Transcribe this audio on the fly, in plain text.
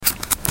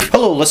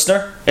Hello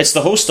listener, it's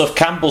the host of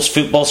Campbell's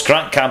Football's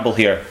Grant Campbell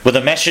here, with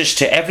a message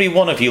to every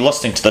one of you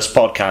listening to this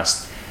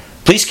podcast.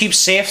 Please keep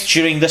safe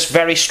during this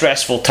very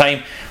stressful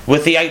time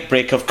with the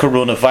outbreak of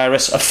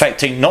coronavirus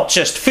affecting not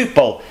just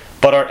football,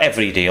 but our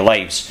everyday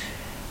lives.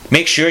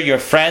 Make sure your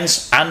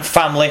friends and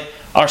family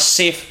are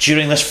safe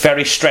during this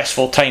very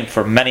stressful time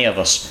for many of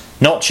us,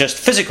 not just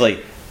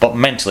physically, but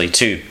mentally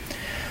too.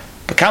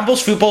 But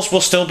Campbell's Footballs will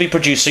still be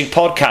producing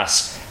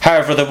podcasts.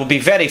 However, there will be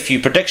very few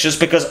predictions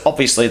because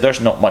obviously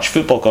there's not much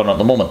football going on at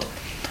the moment.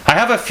 I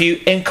have a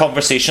few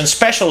in-conversation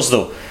specials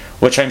though,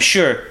 which I'm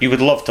sure you would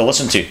love to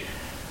listen to.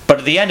 But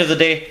at the end of the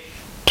day,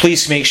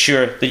 please make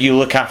sure that you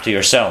look after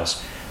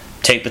yourselves.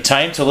 Take the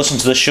time to listen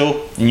to the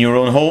show in your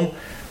own home,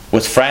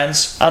 with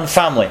friends and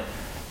family.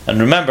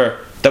 And remember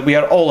that we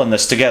are all in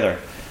this together.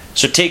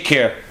 So take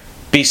care,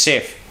 be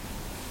safe,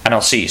 and I'll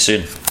see you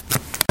soon.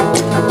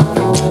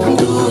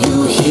 Do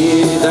you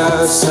hear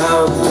that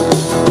sound?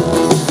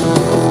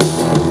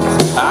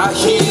 I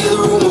hear the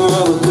rumor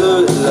of a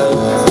good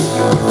life.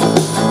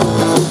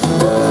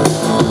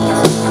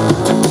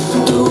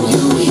 Do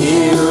you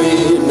hear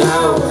it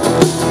now?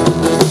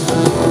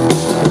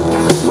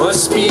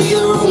 Must be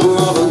the rumor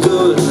of a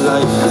good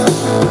life.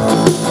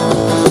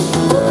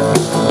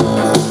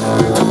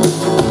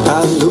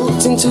 I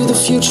looked into the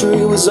future,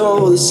 it was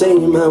all the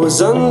same. I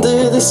was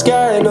under the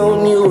sky,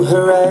 no new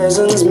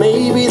horizons.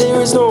 Maybe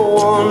there is no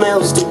one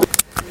else to be.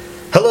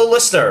 Hello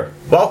listener,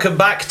 welcome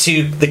back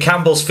to the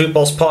Campbell's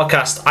Footballs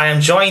podcast. I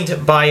am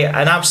joined by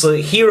an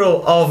absolute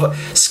hero of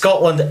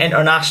Scotland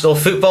international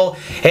football.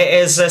 It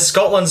is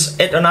Scotland's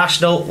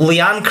international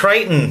Leanne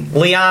Crichton.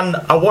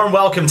 Leanne, a warm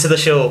welcome to the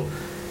show.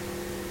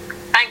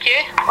 Thank you,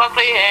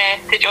 lovely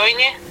to join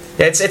you.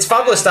 It's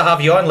fabulous to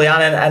have you on,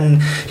 Leanne,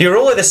 and you're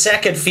only the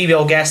second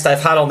female guest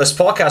I've had on this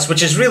podcast,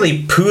 which is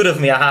really poor of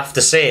me, I have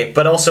to say,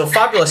 but also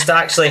fabulous to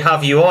actually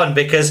have you on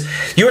because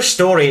your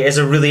story is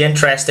a really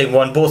interesting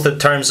one, both in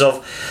terms of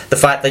the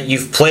fact that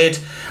you've played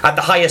at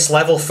the highest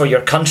level for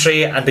your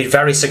country and been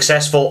very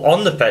successful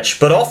on the pitch,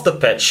 but off the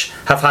pitch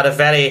have had a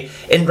very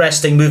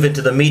interesting move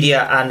into the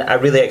media and a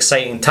really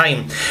exciting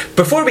time.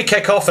 Before we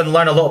kick off and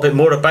learn a little bit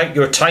more about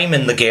your time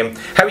in the game,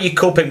 how are you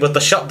coping with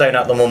the shutdown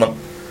at the moment?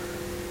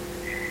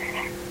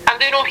 I'm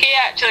doing okay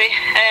actually.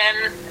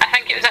 I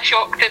think it was a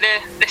shock to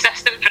the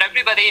system for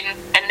everybody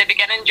in the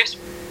beginning. Just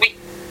we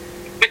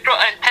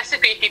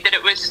anticipated that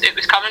it was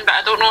coming, but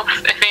I don't know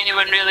if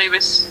anyone really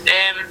was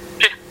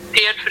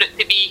prepared for it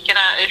to be kind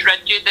of as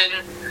rigid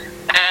and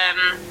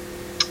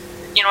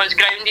as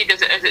grounded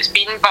as it's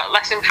been. But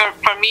listen,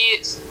 for me,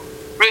 it's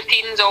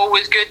routine's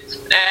always good.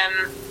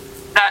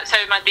 That's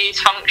how my days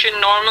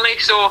function normally.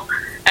 So.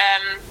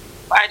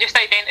 I just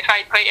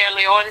identified quite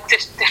early on to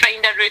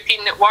find a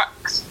routine that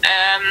works,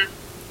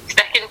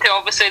 sticking to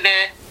obviously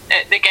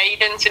the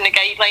guidance and the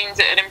guidelines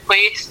that are in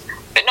place.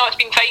 But no, it's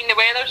been fine. The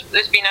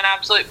weather's been an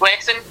absolute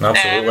blessing.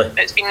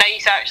 Absolutely. It's been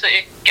nice actually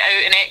to get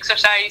out and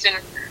exercise and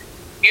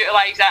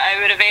utilise that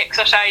hour of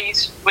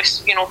exercise with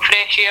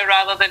fresh air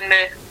rather than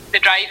the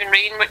driving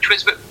rain, which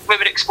was what we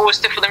were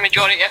exposed to for the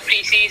majority of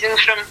pre-season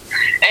from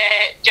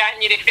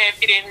January,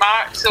 February and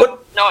March. So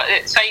no,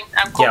 it's fine.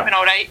 I'm coping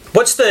all right.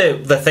 What's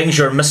the things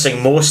you're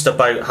missing most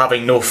about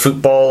having no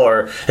football,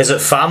 or is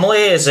it family?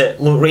 Is it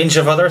a range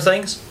of other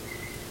things?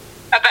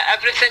 A bit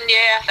everything,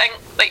 yeah. I think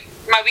like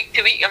my week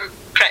to week, I'm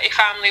pretty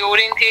family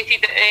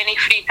orientated. Any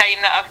free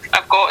time that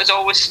I've got is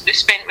always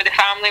spent with the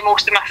family.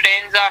 Most of my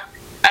friends are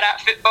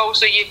at football,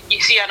 so you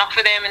see enough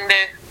of them in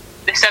the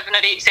 7 or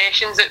 8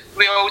 sessions that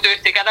we all do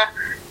together.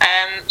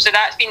 So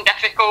that's been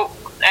difficult.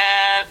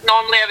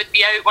 Normally I would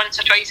be out once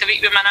or twice a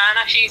week with my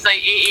nana. She's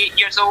like 8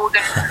 years old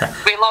and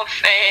we love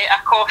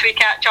a coffee,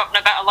 catch up and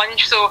a bit of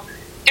lunch. So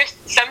just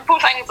simple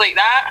things like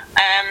that.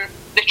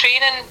 The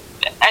training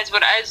is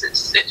what it is.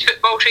 It's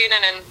football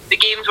training and the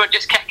games were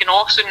just kicking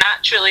off, so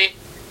naturally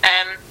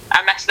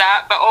I miss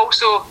that. But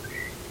also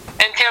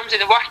in terms of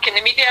the work and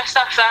the media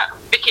stuff, that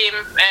became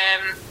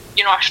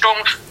a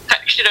strong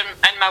fixture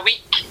in my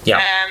week. Yeah.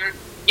 And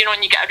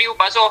you get a real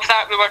buzz off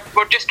that.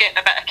 We're just getting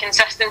a bit of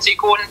consistency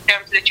going in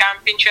terms of the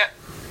championship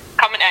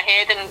coming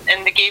ahead,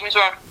 and the games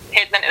were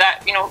heading into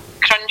that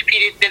crunch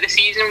period of the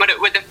season where it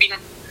would have been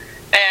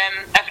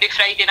every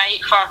Friday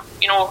night for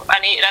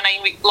an 8 or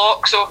 9 week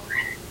block. So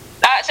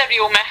that's a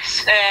real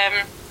miss.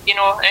 And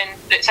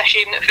it's a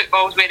shame that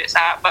football's where it's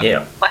at. But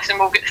listen,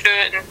 we'll get through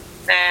it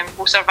and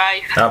we'll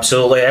survive.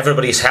 Absolutely.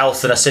 Everybody's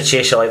health in a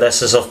situation like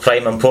this is of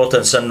prime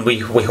importance, and we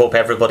hope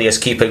everybody is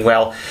keeping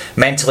well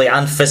mentally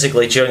and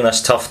physically during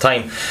this tough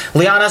time.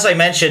 Leanne, as I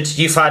mentioned,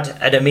 you've had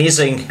an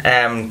amazing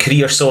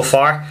career so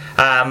far.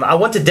 I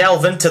want to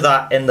delve into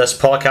that in this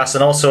podcast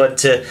and also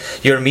into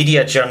your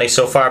media journey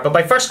so far. But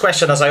my first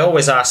question, as I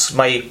always ask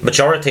my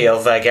majority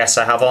of guests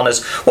I have on,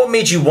 is what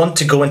made you want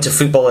to go into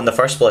football in the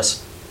first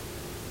place?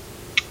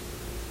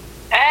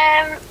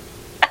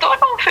 I don't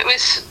know if it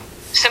was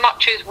so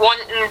much as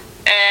wanting,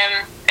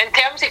 in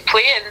terms of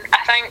playing.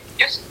 I think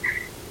just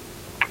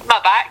my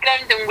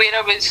background and where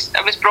I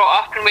was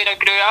brought up and where I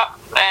grew up,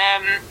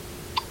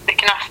 the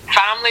kind of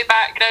family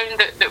background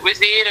that was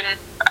there, and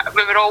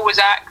we were always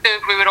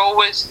active, we were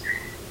always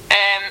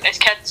as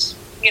kids,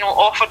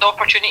 offered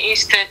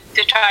opportunities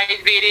to try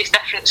various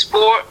different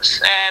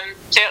sports.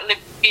 Certainly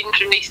being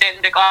from the East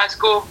End of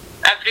Glasgow,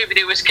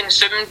 everybody was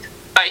consumed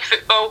by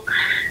football,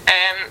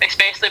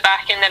 especially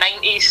back in the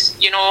 90s,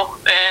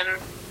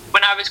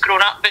 when I was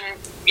growing up, and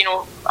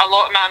a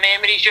lot of my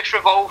memories just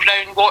revolved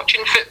around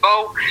watching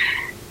football,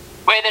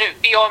 whether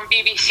it be on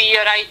BBC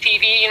or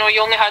ITV.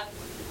 You only had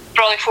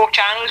probably 4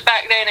 channels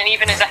back then, and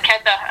even as a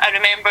kid I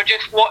remember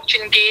just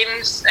watching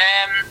games,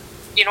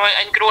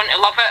 and growing to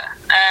love it.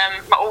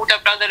 My older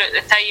brother at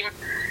the time,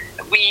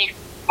 we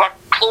were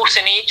close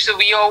in age, so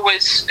we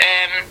always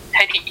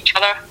had each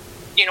other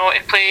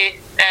to play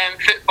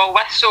football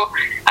with. So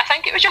I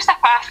think it was just a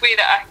pathway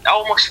that I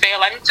almost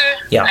fell into.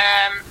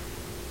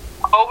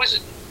 I always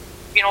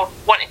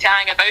wanted to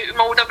hang about with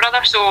my older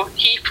brother, so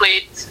he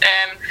played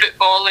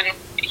football, and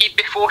he'd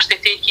be forced to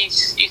take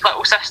his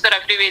little sister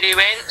everywhere he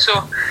went.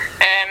 So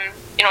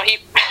he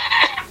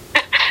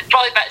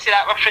probably bits of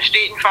that were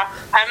frustrating for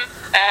him,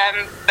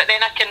 but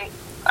then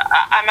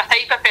I'm a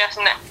type of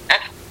person that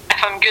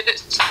if I'm good at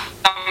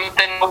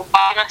something, I'll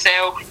buy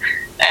myself,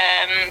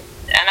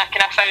 and I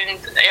kind of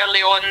found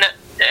early on that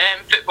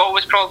football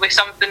was probably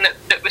something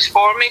that was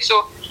for me.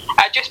 So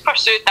I just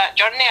pursued that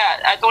journey.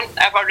 I don't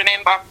ever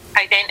remember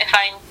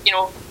identifying,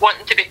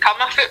 wanting to become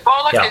a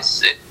footballer,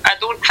 because I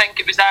don't think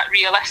it was that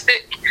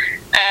realistic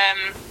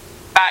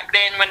back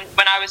then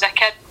when I was a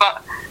kid.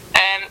 But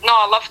no,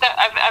 I loved it,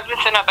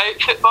 everything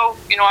about football.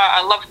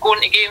 I love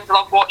going to games, I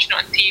love watching it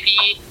on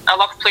TV, I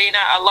love playing it,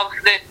 I love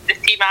the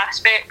team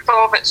aspect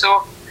of it.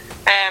 So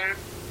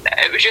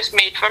it was just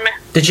made for me.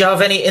 Did you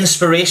have any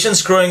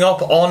inspirations growing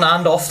up on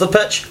and off the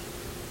pitch?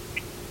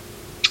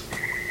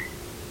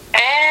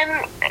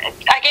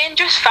 Again,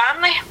 just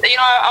family.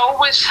 I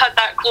always had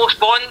that close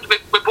bond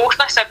with both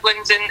my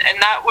siblings, and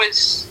that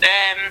was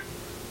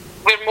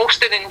where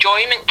most of the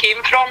enjoyment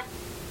came from.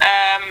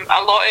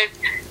 A lot of,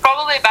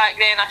 probably back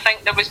then, I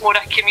think there was more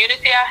a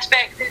community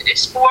aspect to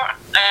sport.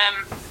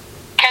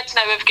 Kids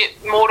now have got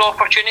more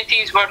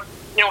opportunities where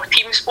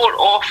team sport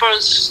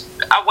offers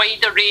a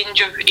wider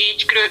range of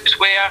age groups,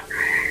 where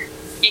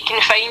you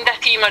can find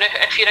a team, or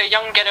if you're a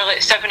young girl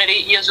at 7 or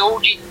 8 years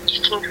old, you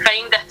can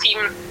find a team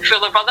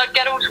full of other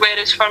girls,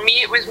 whereas for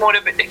me it was more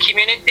about the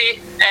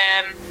community,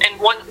 and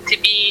wanting to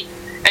be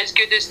as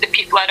good as the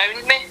people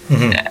around me.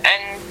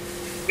 And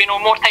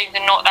more times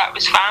than not, that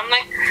was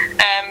family.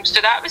 So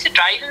that was a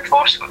driving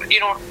force,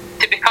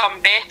 to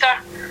become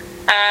better.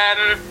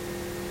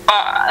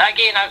 But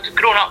again, I've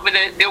grown up with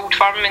the old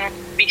firm in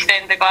the East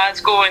End of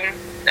Glasgow, and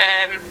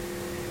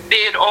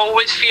they're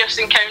always fierce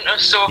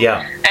encounters. So a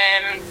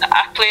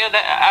player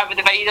that I would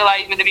have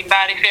idolised would have been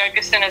Barry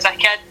Ferguson as a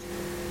kid,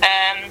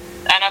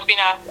 and I've been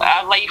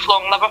a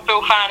lifelong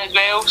Liverpool fan as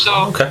well.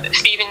 So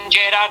Steven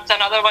Gerrard's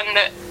another one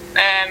that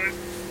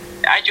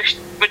I just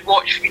would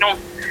watch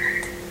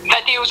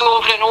videos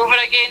over and over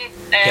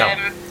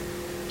again,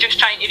 just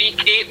trying to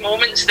recreate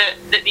moments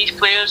that these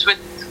players would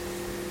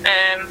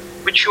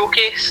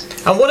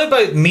showcase. And what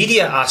about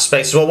media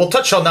aspects? Well, we'll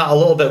touch on that a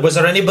little bit. Was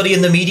there anybody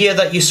in the media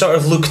that you sort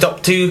of looked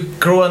up to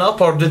growing up,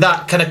 or did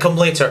that kind of come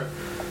later?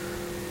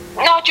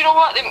 No, do you know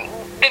what?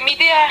 The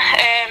media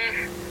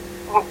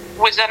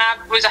was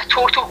a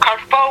total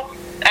curveball.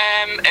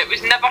 It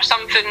was never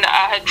something that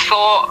I had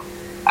thought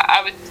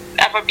I would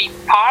ever be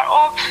part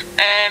of,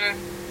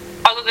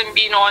 other than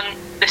being on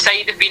the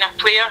side of being a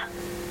player,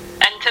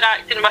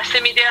 interacting with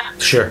the media.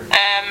 Sure.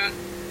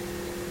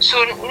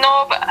 So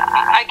no, but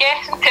I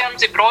guess in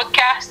terms of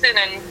broadcasting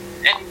and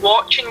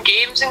watching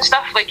games and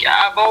stuff, like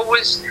I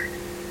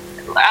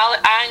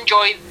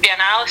enjoy the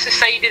analysis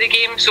side of the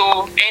game.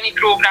 So any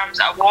programmes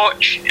that I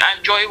watch, I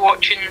enjoy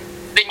watching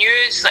the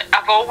news. Like,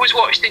 I've always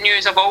watched the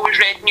news, I've always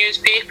read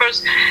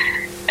newspapers.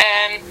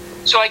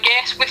 So I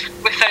guess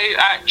without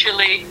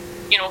actually,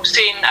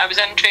 saying I was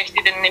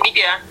interested in the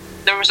media,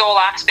 there was all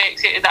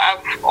aspects of it that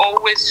I've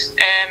always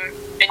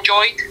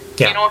enjoyed.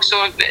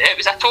 So it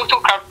was a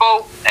total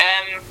curveball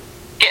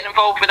getting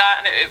involved with that,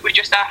 and it was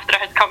just after I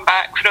had come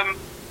back from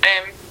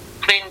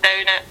playing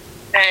down at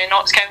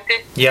Notts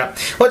County. Yeah,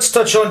 let's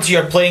touch on to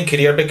your playing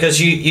career,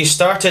 because you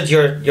started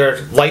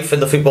your life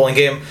in the footballing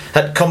game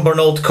at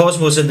Cumbernauld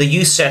Cosmos in the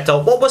youth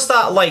setup. What was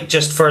that like,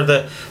 just for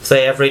the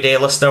everyday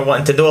listener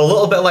wanting to know a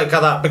little bit like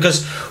that?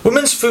 Because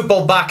women's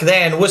football back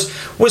then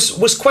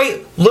was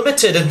quite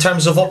limited in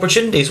terms of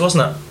opportunities,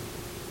 wasn't it?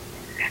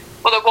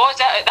 Well, it was.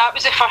 That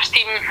was the first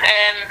team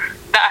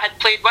that I had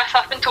played with.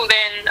 Up until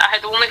then, I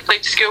had only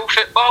played school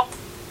football,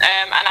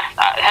 and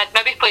I had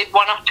maybe played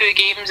 1 or 2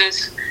 games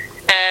as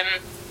I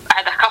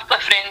had a couple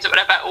of friends that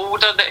were a bit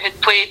older that had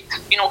played,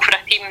 for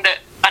a team that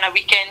on a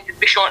weekend would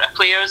be short of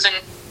players, and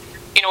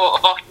or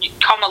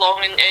come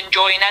along and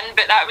join in.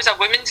 But that was a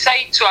women's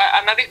side, so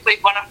I maybe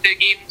played 1 or 2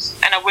 games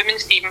in a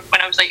women's team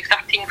when I was like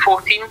 13,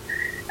 14.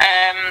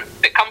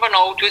 But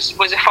Cumbernauld was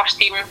the first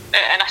team,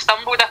 and I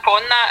stumbled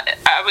upon that.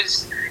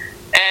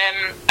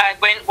 I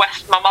went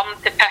with my mum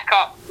to pick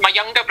up my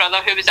younger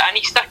brother, who was at an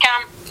Easter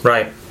camp.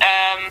 Right.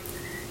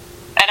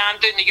 And I'm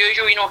doing the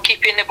usual,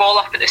 keeping the ball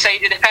up at the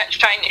side of the pitch,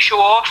 trying to show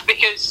off,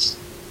 because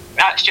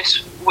that's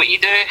just what you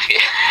do if you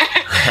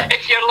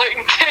if you're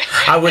looking to.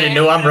 I wouldn't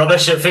know. I'm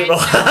rubbish at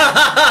football.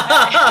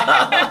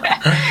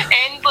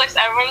 Endless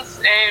hours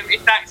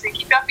practicing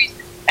keep-uppies,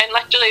 and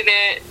literally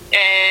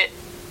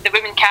the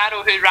woman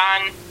Carol who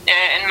ran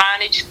and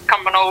managed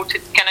Cumbernauld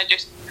had kind of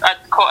just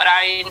caught her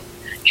eye, and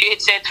she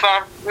had said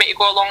for me to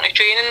go along to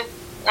training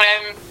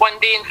one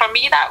day, and for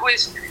me that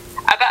was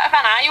a bit of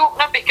an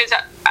eye-opener, because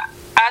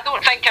I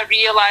don't think I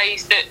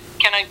realised that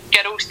kind of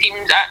girls'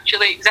 teams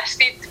actually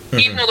existed,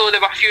 even though they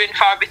were few and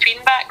far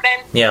between back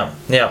then. Yeah.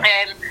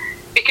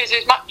 Because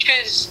as much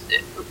as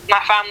my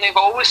family have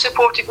always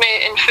supported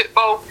me in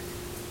football,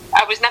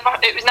 it was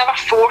never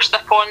forced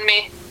upon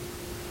me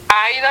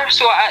either.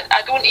 So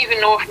I don't even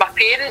know if my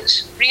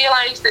parents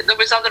realised that there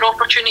was other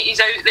opportunities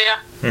out there.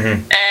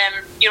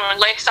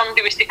 Unless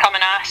somebody was to come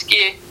and ask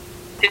you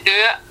to do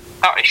it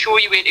or to show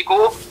you where to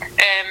go.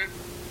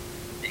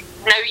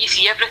 Now you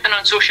see everything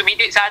on social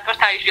media, it's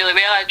advertised really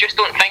well. I just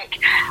don't think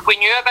we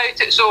knew about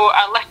it, so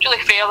I literally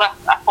fell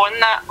upon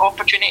that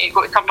opportunity to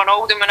go to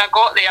Cumbernauld, and when I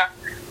got there,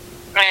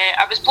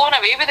 I was blown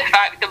away with the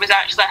fact there was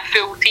actually a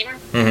full team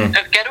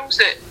of girls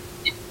that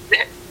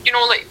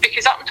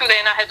because up until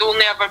then I had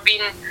only ever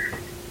been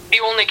the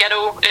only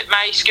girl at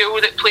my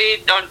school that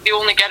played, or the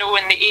only girl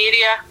in the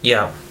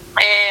area.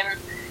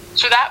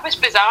 So that was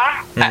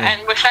bizarre,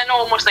 and within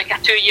almost like a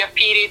 2-year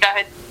period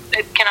I had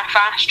kind of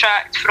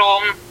fast-tracked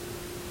from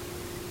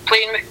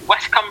playing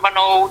with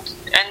Cumbernauld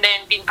and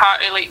then being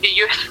part of like the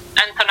youth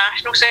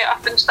international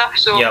setup and stuff,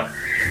 so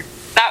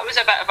that was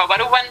a bit of a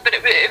whirlwind, but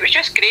it was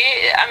just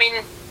great. I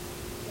mean,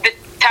 the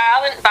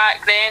talent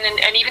back then,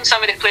 and even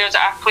some of the players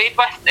that I played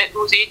with at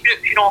those age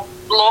groups,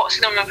 lots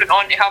of them have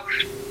gone on to have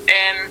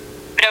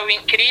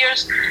brilliant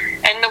careers,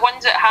 and the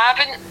ones that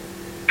haven't,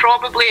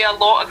 probably a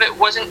lot of it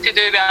wasn't to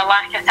do with a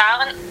lack of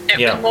talent. It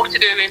was more to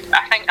do with,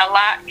 I think, a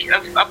lack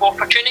of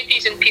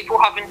opportunities and people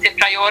having to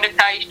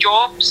prioritise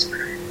jobs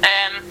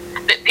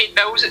that paid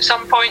bills at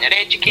some point, or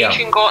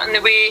education got in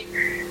the way.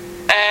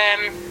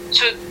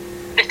 So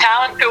the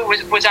talent pool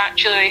was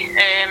actually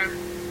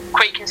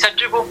quite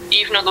considerable,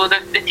 even though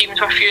the teams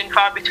were few and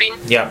far between.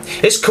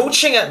 Is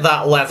coaching at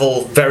that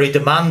level very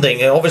demanding?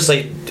 It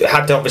obviously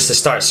had to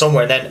start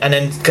somewhere, and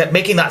then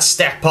making that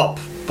step up.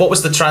 What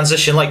was the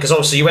transition like? Because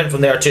obviously you went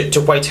from there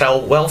to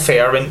Whitehill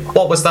Welfare, and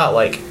what was that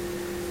like?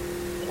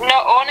 No,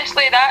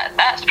 honestly,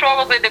 that's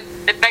probably the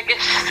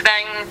biggest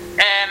thing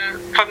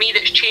for me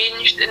that's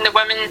changed in the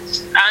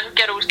women's and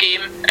girls'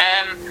 game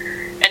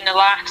in the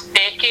last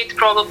decade,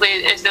 probably,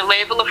 is the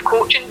level of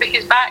coaching,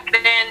 because back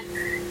then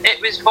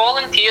it was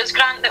volunteers,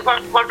 Grant, that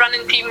were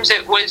running teams.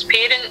 It was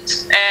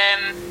parents,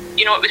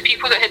 it was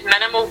people that had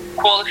minimal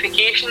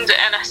qualifications,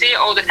 and I say it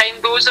all the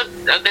time, those are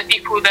the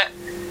people that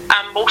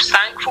I'm most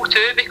thankful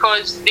to,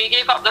 because they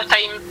gave up their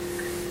time,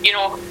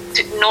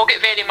 to not get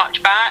very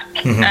much back,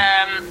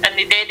 and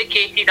they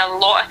dedicated a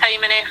lot of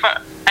time and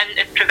effort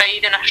into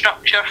providing a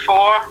structure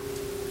for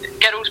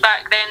girls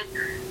back then.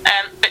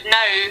 But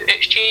now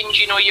it's changed.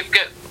 You've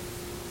got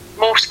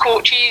most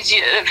coaches,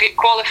 have got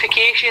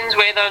qualifications,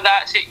 whether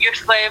that's at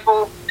youth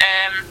level,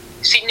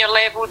 senior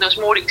level. There's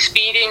more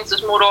experience,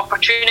 there's more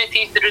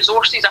opportunities, the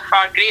resources are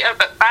far greater.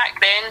 But back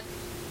then,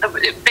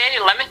 very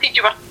limited.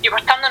 You were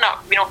turning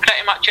up,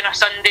 pretty much on a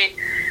Sunday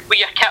with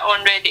your kit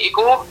on, ready to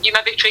go. You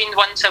maybe trained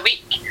once a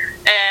week,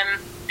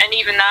 and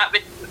even that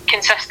would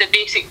consist of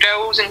basic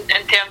drills in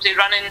terms of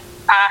running,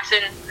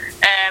 passing,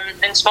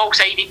 and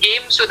small-sided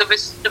games. So there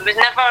was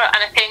never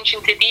an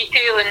attention to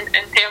detail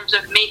in terms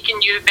of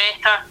making you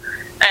better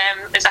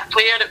as a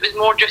player. It was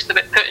more just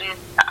about putting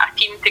a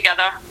team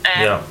together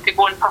to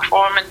go and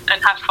perform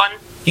and have fun.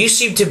 You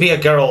seem to be a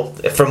girl,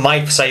 from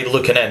my side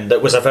looking in,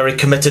 that was a very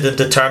committed and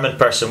determined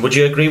person. Would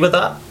you agree with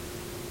that?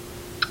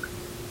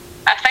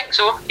 I think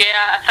so,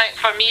 yeah. I think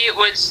for me it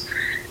was,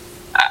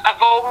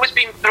 I've always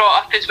been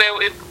brought up as well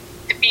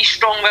to be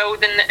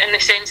strong-willed in the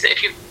sense that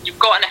if you've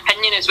got an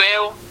opinion as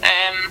well,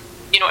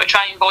 to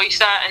try and voice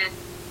that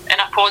in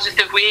a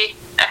positive way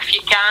if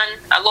you can.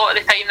 A lot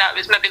of the time that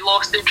was maybe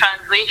lost in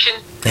translation,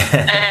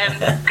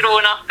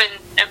 growing up,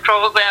 and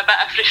probably a bit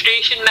of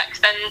frustration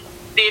mixed in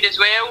there as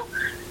well.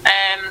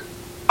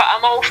 But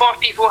I'm all for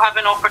people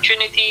having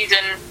opportunities,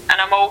 and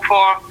I'm all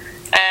for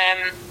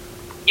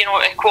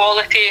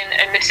equality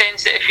in the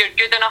sense that if you're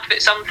good enough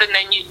at something,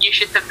 then you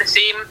should have the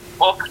same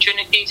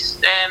opportunities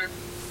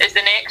as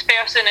the next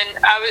person.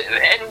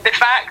 And the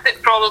fact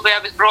that probably I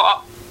was brought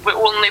up with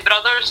only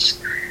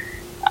brothers,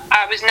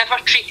 I was never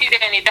treated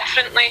any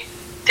differently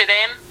to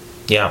them.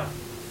 Yeah.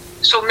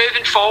 So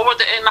moving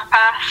forward in my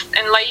path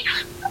in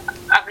life,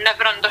 I've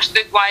never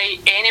understood why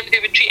anybody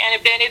would treat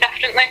anybody any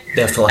differently.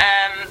 Definitely.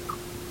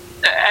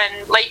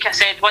 And like I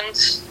said,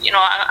 once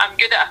I'm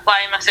good at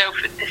applying myself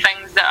to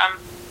things that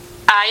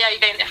I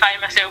identify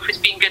myself as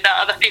being good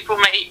at, other people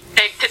might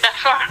beg to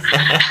differ.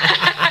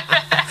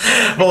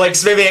 Well,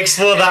 maybe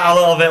explore that a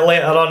little bit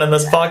later on in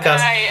this podcast.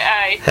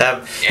 Aye.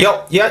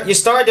 You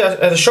started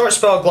a short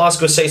spell at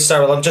Glasgow City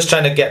Star. Well, I'm just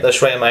trying to get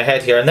this right in my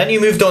head here. And then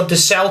you moved on to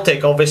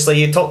Celtic. Obviously,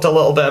 you talked a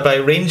little bit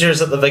about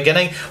Rangers at the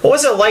beginning. What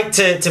was it like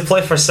to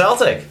play for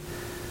Celtic? I think so. Yeah, I think for me it was.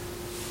 I've always been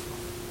brought up as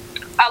well to be strong-willed in the sense that if you've got an opinion as well, and even that was kind of lost in translation,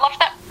 I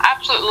loved it,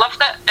 absolutely loved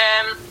it.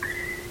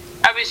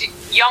 I was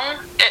young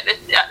at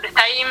the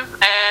time,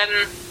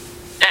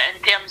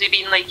 in terms of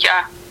being like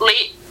a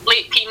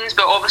late teens,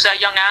 but obviously a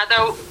young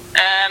adult.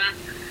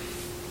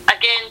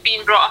 Again,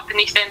 being brought up in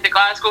the East End of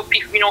Glasgow,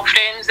 people,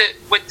 friends that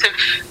would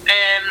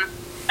have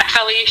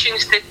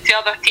affiliations to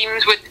other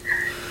teams would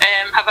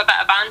have a bit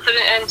of banter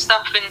and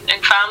stuff,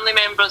 and family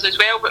members as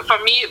well. But for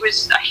me, it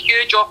was a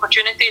huge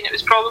opportunity, and it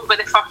was probably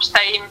the first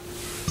time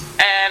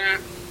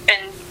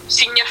in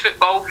senior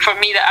football for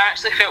me that I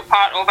actually felt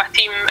part of a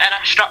team and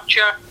a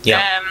structure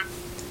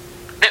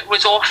that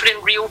was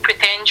offering real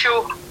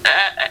potential.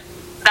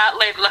 That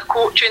level of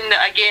coaching,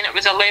 that again, it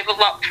was a level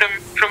up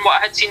from what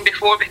I had seen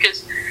before,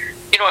 because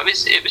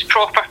it was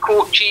proper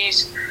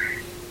coaches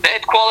that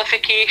had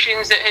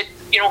qualifications, that had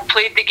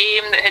played the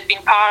game, that had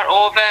been part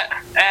of it.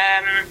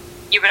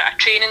 You were at a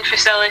training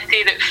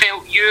facility that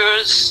felt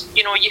yours.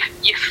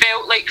 You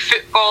felt like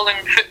football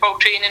and football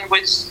training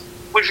was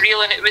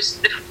real, and it was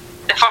the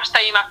first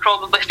time I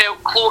probably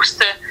felt close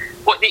to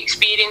what the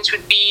experience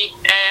would be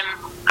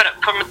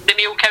from the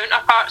male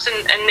counterparts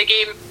in the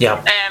game,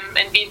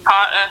 and being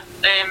part of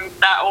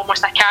that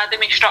almost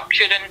academy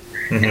structure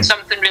and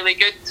something really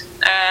good.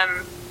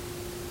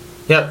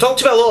 Talk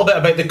to me a little bit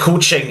about the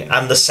coaching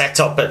and the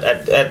setup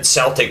at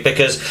Celtic,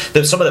 because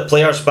some of the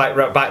players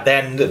back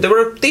then, they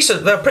were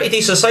decent. They were pretty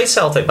decent sized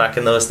Celtic back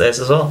in those days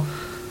as well.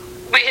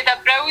 We had a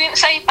brilliant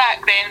side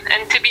back then,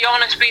 and to be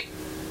honest,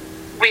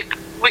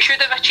 we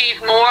should have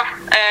achieved more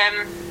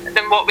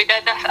than what we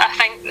did. I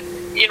think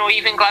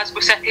even Glasgow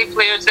City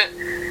players that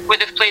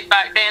would have played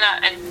back then,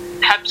 and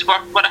Hibs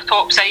were a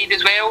top side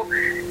as well.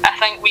 I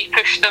think we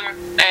pushed them.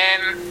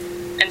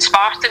 And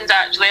Spartans,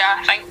 actually,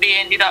 I think they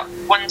ended up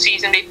one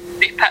season they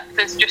picked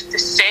us just to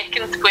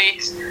second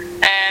place,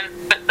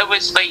 but there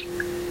was like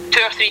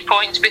 2 or 3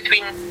 points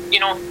between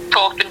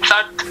top and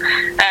third,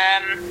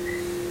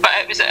 but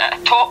it was a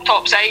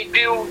top side,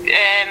 real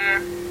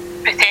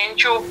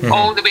potential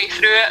all the way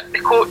through it. The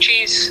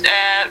coaches,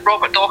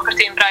 Robert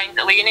Docherty and Brian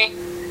Delaney,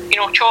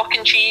 chalk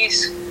and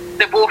cheese,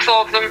 the both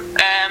of them.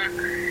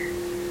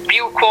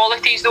 Real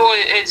qualities though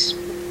is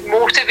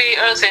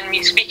motivators, and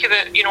you speak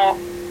about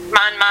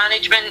man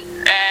management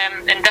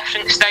in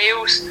different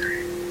styles,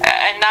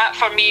 and that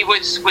for me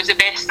was the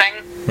best thing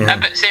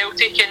about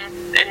Celtic,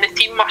 and the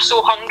team were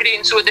so hungry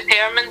and so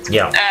determined.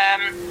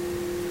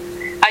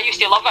 I used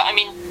to love it. I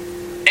mean,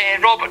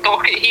 Robert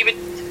Docherty, he would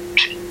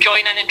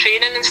join in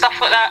training and stuff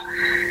like that,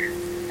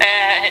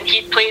 and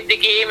he played the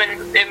game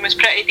and was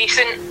pretty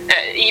decent,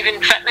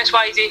 even fitness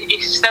wise. He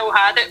still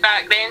had it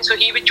back then, so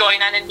he would join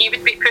in and he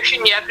would be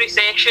pushing you every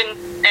session.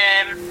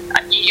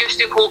 You used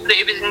to hope that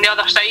he was on the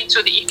other side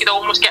so that you could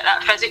almost get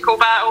that physical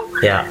battle,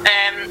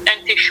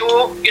 and to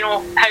show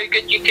how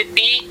good you could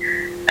be.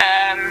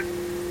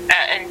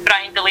 And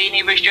Brian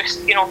Delaney was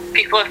just,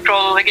 people have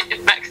probably got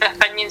mixed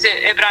opinions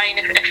of Brian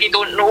if you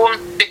don't know him,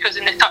 because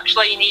in the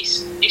touchline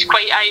he's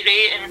quite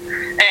irate,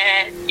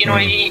 and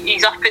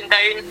he's up and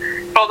down,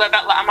 probably a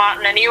bit like a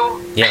Martin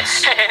O'Neill.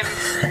 Yes.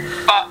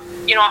 But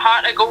a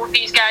heart of gold,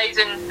 these guys,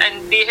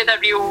 and they had a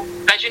real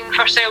vision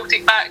for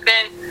Celtic back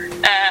then,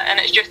 and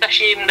it's just a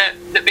shame that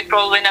we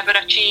probably never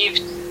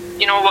achieved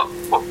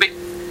what we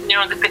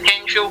the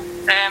potential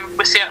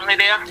was certainly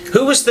there.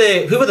 Who were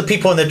the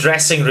people in the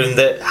dressing room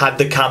that had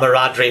the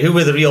camaraderie? Who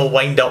were the real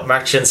wind-up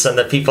merchants and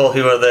the people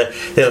who were the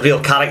real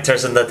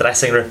characters in the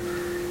dressing room?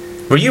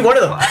 Were you one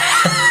of them?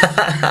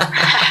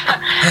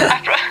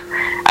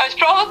 I was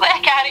probably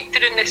a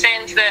character in the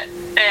sense that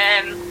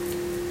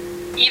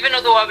even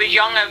although I was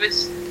young,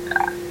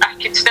 I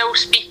could still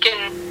speak,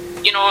 and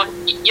you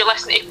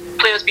listen to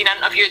players being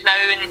interviewed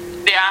now and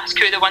they ask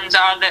who the ones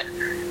are that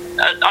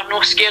are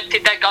not scared to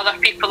dig other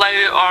people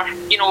out,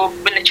 or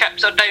when the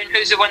chips are down,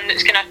 who's the one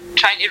that's kind of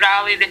trying to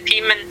rally the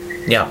team. And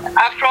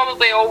I've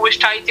probably always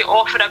tried to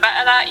offer a bit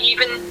of that,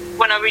 even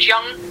when I was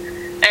young.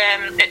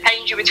 At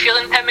times you would feel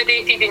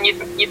intimidated and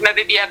you'd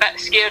maybe be a bit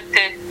scared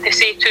to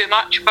say too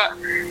much, but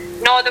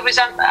no, there was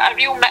a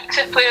real mix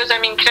of players. I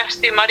mean,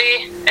 Christy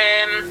Murray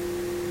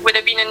would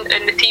have been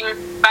in the team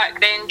back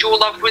then. Joe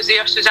Love was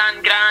there,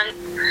 Suzanne Grant,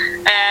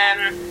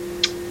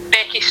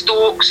 Becky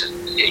Stokes,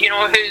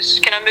 who's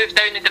kind of moved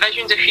down the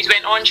divisions. If she's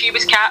went on, she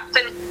was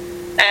captain.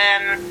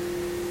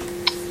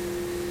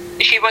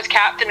 She was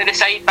captain of the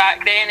side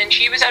back then, and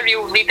she was a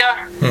real leader.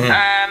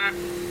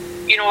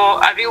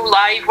 A real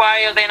live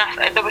wire. Then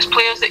there was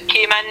players that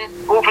came in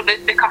over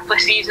the couple of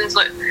seasons,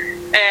 like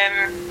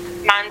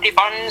Mandy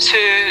Burns, who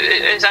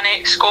is an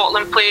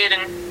ex-Scotland player,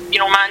 and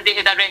Mandy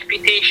had a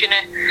reputation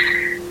of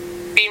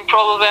being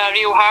probably a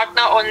real hard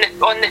nut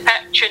on the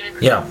pitch, and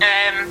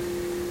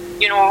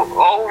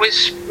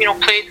always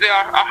played with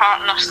our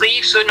heart on our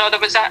sleeve. So no, there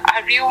was a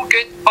real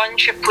good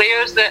bunch of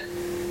players that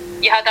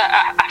you had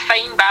a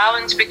fine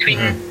balance between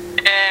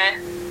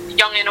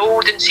young and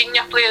old and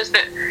senior players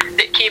that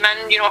came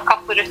in. A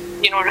couple of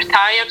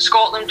retired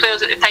Scotland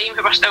players at the time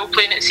who were still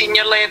playing at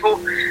senior level.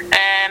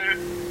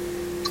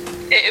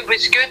 It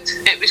was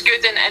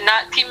good, and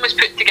that team was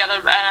put together,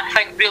 and I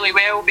think really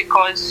well,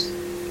 because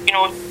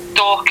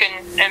Doc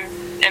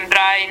and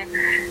Brian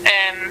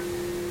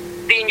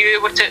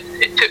knew what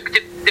it took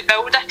to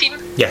build a team.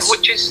 Yes.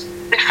 Which is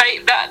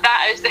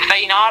that is the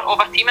fine art of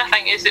a team, I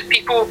think, is that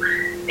people,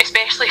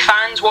 especially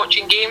fans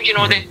watching games,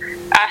 they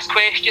ask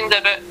questions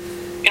about,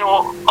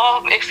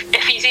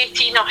 if he's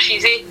 18 or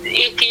she's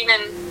 18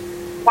 and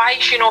why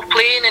is she not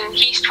playing, and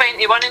he's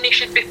 21 and he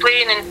should be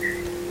playing,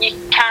 and you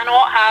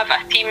cannot have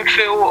a team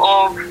full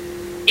of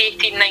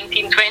 18,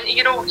 19,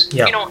 20-year-olds.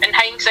 Yeah. In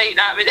hindsight,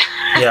 that would...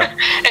 Yeah.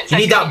 You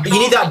need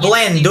that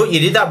blend, don't you?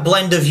 You need that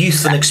blend of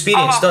youth and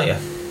experience, don't you?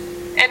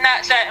 And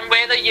that's it. And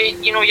whether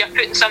you're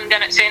putting somebody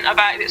in at centre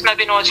back that's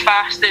maybe not as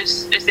fast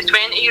as the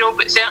 20-year-old,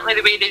 but certainly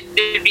the way they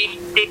read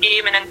the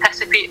game and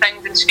anticipate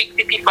things and speak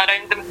to people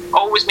around them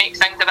always makes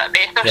things a bit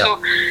better. Yeah. So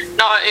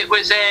no, it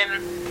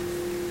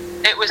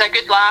was a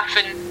good laugh,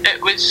 and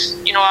it was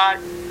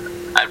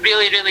a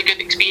really, really good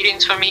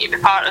experience for me to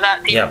be part of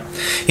that team. Yeah.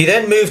 He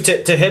then moved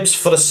to Hibs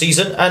for a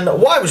season, and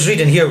what I was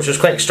reading here, which was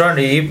quite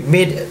extraordinary, he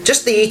made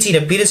just the 18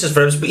 appearances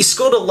for Hibs, but he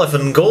scored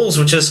 11 goals,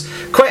 which is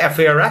quite a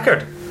fair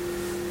record.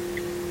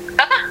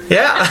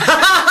 Yeah.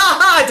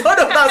 I don't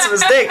know if that's a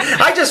mistake.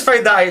 I just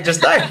found that out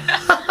just now.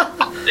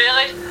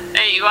 Really?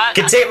 There you are.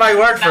 Can take my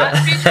word for it.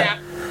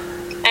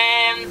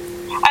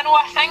 I know,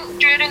 I think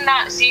during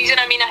that season,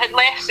 I had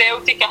left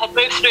Celtic, I had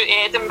moved through to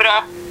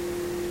Edinburgh.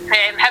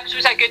 Hibs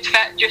was a good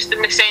fit, just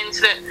in the sense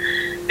that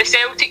the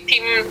Celtic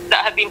team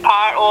that I had been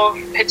part of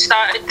had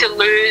started to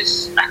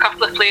lose a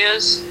couple of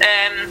players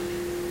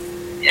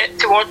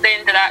toward the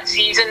end of that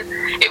season.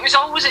 It was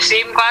always the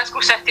same. Glasgow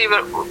City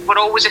were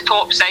always a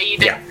top side.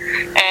 Yeah.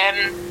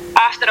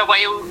 After a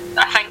while,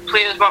 I think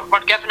players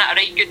were giving it a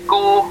right good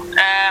go.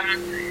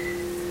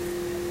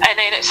 And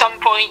then at some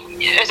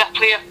point, as a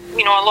player,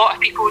 a lot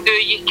of people do,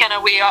 you kind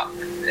of weigh up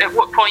at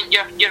what point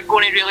you're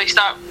going to really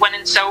start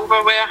winning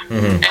silverware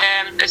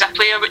as a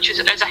player, which is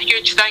a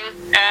huge thing.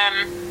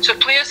 So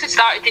players had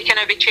started to kind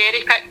of be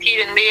cherry picked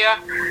here and there.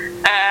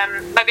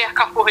 Maybe a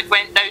couple had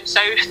went down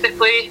south to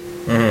play,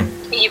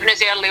 even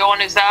as early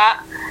on as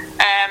that.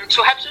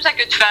 So Hibs was a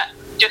good fit,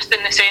 just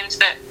in the sense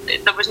that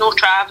there was no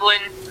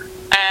travelling.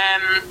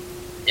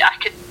 I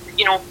could,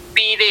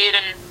 be there,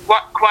 and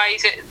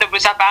work-wise, there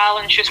was a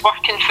balance, just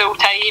working full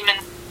time, and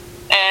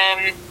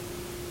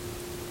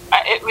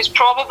it was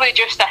probably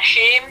just a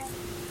shame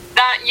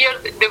that year,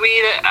 the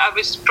way that I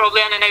was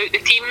probably in and out the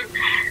team.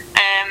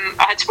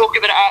 I had spoken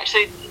about it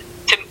actually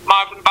to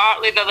Marvin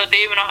Bartley the other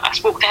day when I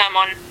spoke to him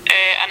on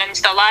an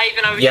Insta Live,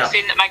 and I was just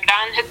saying that my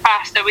gran had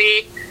passed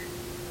away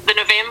the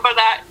November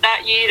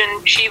that year,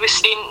 and she was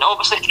staying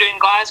obviously through in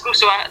Glasgow,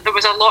 so there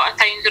was a lot of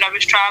times when I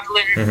was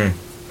travelling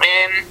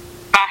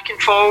back and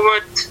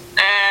forward,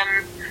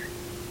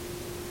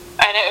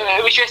 and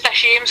it was just a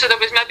shame. So there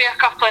was maybe a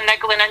couple of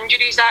niggling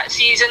injuries that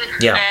season.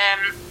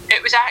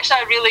 It was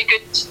actually a really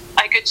good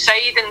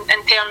side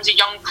in terms of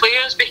young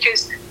players,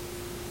 because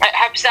at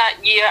Hibs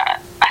that year,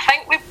 I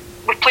think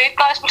we played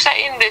Glasgow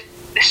City in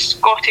the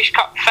Scottish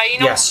Cup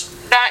final. Yes.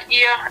 That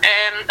year,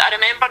 I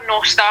remember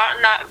not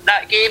starting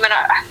that game, and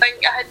I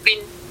think I had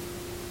been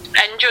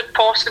injured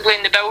possibly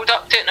in the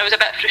build-up to it, and I was a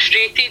bit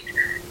frustrated.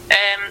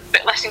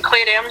 But listen,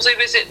 Claire Elmsley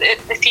was at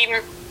the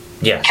team.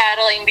 Yes.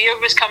 Caroline Weir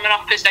was coming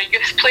up as a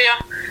youth player.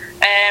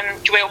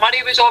 Joelle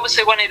Murray was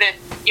obviously one of the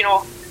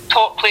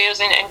top players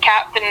and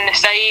captain in the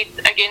side.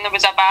 Again, there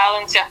was a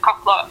balance of a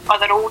couple of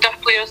other older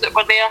players that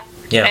were there.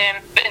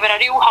 But they were a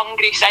real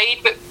hungry side,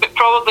 but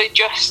probably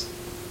just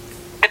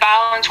the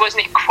balance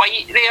wasn't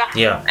quite there.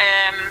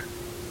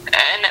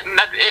 And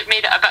it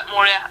made it a bit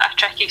more a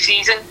tricky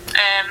season.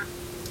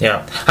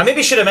 I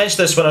maybe should have mentioned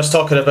this when I was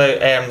talking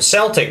about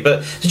Celtic,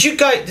 but did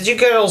you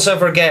girls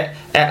ever get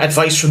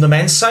advice from the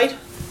men's side?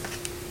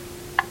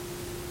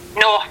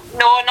 No,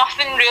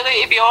 nothing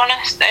really, to be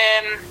honest.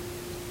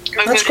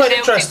 That's quite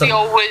interesting.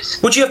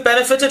 Would you have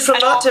benefited from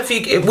that?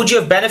 Would you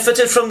have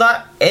benefited from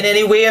that in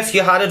any way if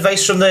you had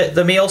advice from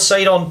the male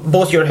side on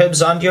both your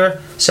Hibs and your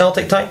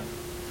Celtic time?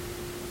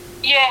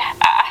 Yeah,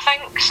 I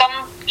think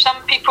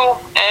some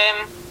people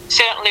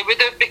certainly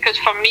would have, because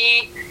for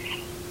me,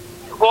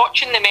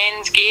 watching the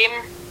men's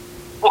game,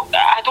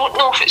 I don't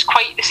know if it's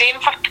quite the same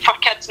for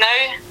kids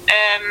now.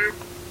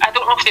 I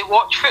don't know if they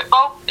watch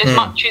football as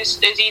much as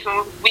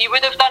even we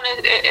would have done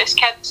as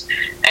kids,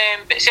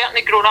 but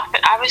certainly growing up,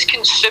 I was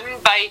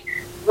consumed by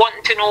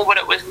wanting to know what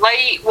it was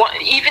like.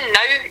 Even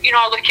now,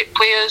 I look at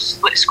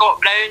players like Scott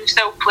Brown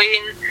still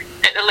playing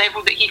at the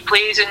level that he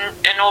plays, and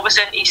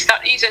obviously in his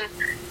 30s, and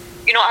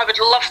I would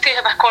love to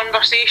have a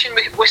conversation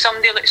with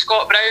somebody like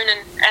Scott Brown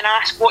and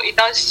ask what he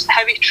does,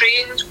 how he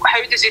trains,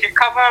 how does he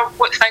recover,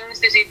 what things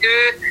does he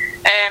do,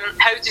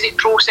 how does he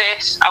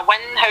process a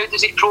win, how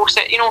does he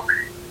process,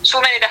 so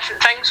many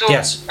different things. So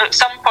at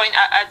some point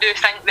I do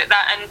think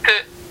that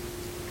input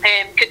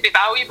could be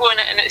valuable,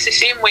 and it's the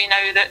same way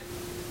now that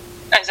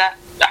as a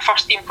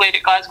first team player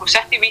at Glasgow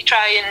City, we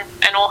try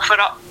and offer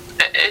up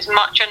as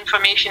much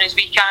information as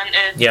we can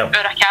to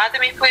our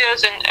academy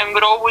players, and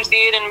we're always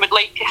there, and would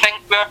like to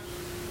think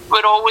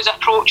we're always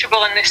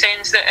approachable in the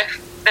sense that if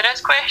there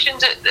is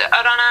questions that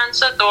are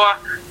unanswered, or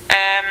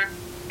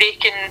they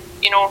can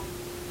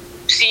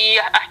see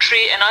a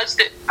trait in us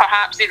that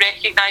perhaps they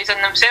recognise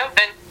in themselves,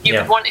 then you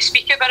would want to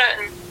speak about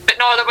it. But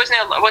no, there wasn't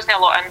a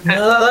lot of input.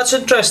 No, that's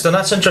interesting.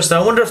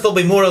 I wonder if there'll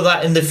be more of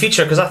that in the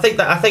future, because I think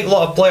a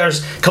lot of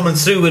players coming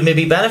through would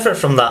maybe benefit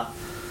from that.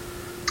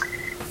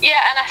 Yeah,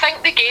 and I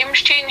think the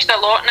game's changed a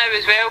lot now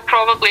as well.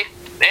 Probably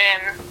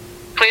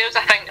players,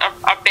 I think,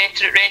 are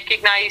better at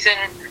recognising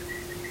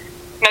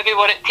maybe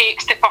what it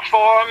takes to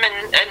perform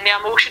and the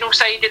emotional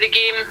side of the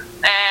game,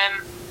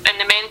 and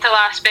the mental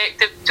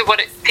aspect to what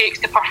it takes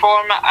to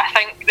perform. I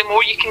think the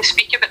more you can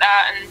speak about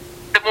that, and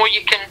the more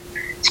you can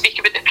speak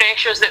about the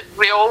pressures that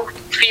we all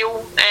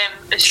feel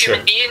as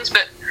human beings,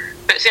 but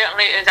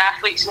certainly as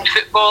athletes and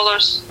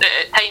footballers,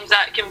 at times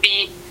that can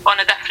be on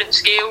a different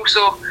scale.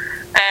 So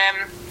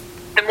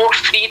the more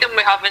freedom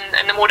we have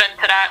and the more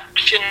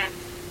interaction,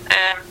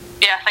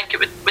 I think it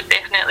would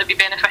definitely be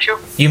beneficial.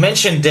 You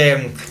mentioned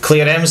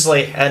Claire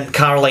Emsley and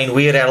Caroline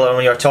Weir earlier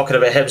when you were talking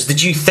about Hibs.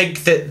 Did you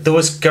think that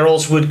those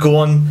girls would go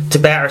on to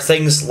better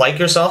things like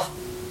yourself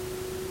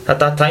at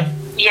that time?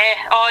 Yeah,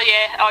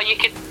 you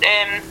could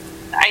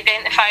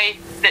identify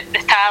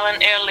the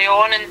talent early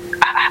on, and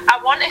I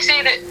want to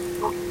say that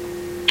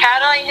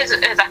Caroline has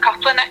a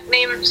couple of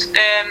nicknames,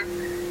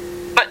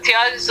 but to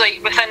us,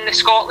 like within the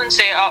Scotland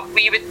setup,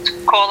 we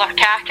would call her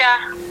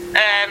Kaka.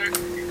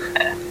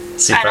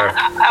 Super. And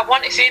I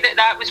want to say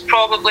that was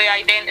probably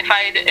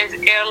identified as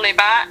early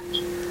back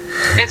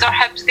as our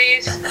Hibs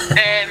days,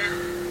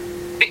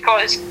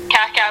 because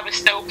Kaka was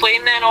still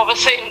playing then,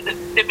 obviously,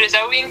 the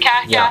Brazilian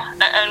Kaka,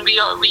 and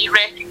we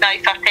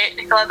recognised her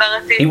technical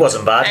ability. He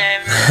wasn't bad.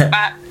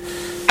 Back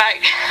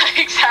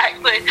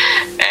exactly.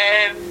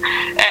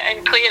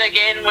 And Claire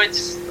again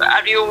was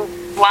a real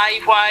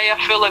live wire,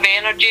 full of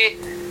energy.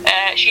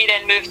 She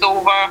then moved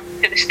over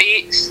to the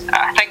States,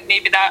 I think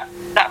maybe that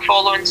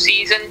following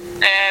season,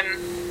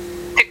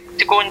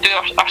 to go and do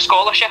our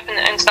scholarship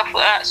and stuff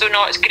like that. So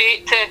no, it's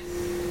great to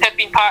have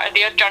been part of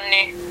their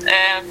journey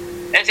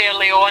as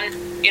early on,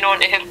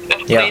 and to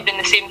have played in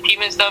the same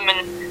team as them,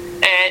 and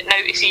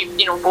now to see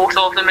both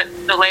of them at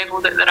the level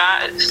that they're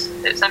at,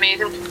 it's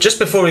amazing. Just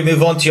before we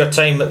move on to your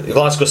time at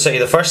Glasgow City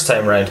the first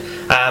time round,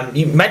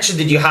 you mentioned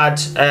that you had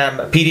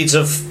periods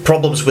of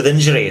problems with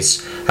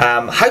injuries.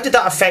 How did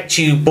that affect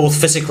you both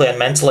physically and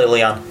mentally,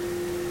 Leanne?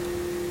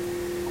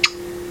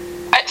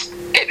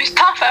 It was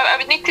tough. I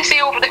would need to say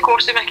over the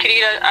course of my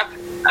career,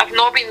 I've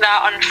not been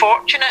that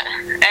unfortunate.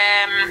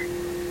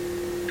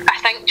 I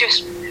think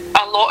just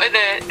a lot of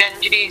the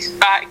injuries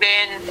back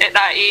then at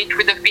that age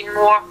would have been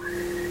more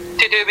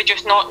to do with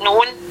just not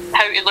knowing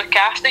how to look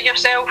after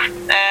yourself.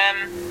 And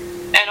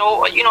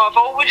I've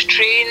always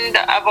trained,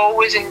 I've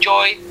always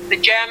enjoyed the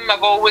gym,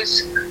 I've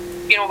always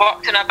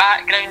worked in a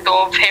background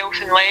of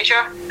health and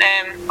leisure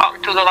up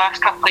until the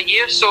last couple of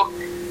years. So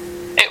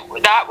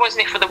that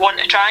wasn't for the want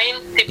of trying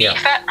to be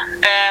fit,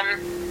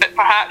 but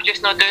perhaps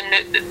just not doing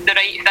the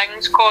right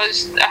things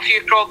caused a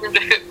few problems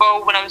with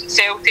football. When I was at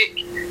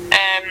Celtic,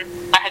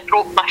 I had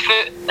broke my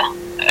foot,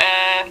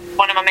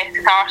 one of my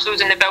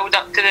metatarsals in the build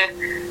up to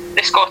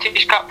the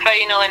Scottish Cup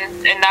final,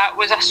 and that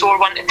was a sore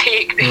one to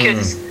take,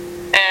 because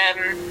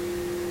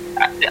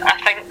I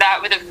think that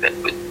would have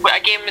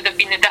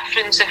been the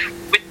difference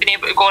if we'd been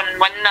able to go on and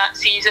win that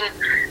season,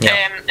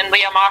 and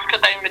lay a marker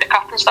down with the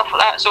cup and stuff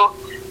like that. So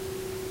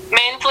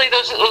mentally,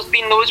 there's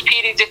been those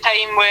periods of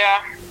time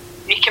where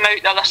you come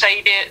out the other side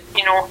of it,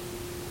 with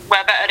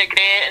a bit of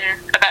regret and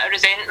a bit of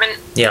resentment.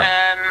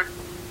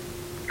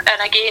 And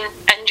again,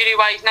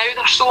 injury-wise, now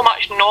there's so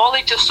much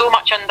knowledge, there's so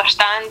much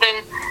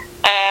understanding.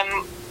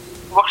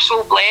 We're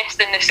so blessed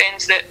in the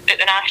sense that at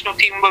the national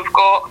team we've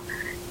got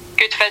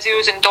good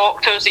physios and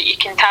doctors that you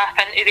can tap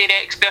into their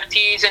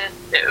expertise, and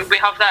we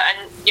have that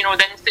in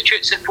the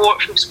institute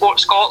support from Sport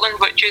Scotland,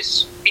 which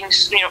has been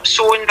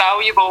so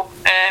invaluable.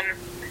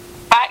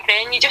 Back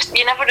then,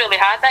 you never really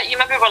had that. You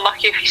maybe were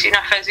lucky if you seen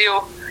a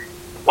physio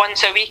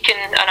once a week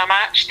and on a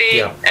match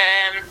day.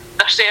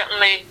 There's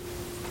certainly,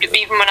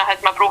 even when I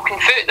had my broken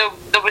foot,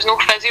 there was no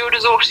physio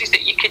resources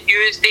that you could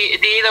use day to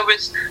day.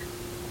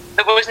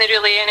 There wasn't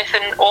really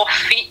anything off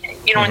feet,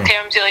 in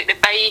terms of like the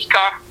bike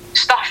or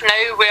stuff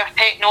now where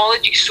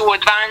technology is so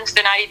advanced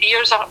and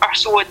ideas are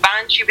so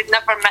advanced, you would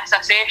never miss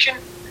a session.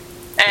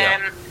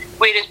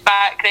 Whereas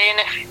back then,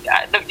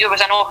 if there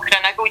was an knock or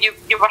a niggle,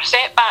 you were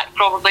set back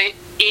probably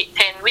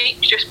 8-10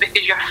 weeks just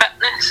because your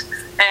fitness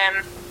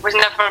was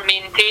never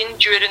maintained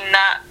during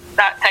that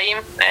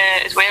time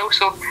as well.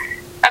 So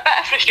a bit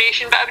of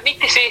frustration, but I would need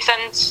to say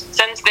since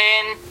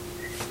then,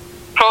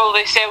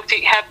 probably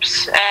Celtic,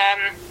 Hibs,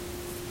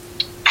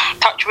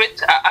 touch wood,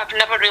 I've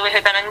never really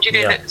had an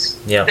injury that's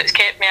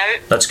kept me out.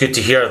 That's good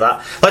to hear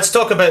that. Let's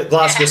talk about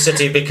Glasgow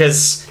City,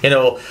 because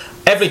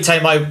every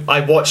time I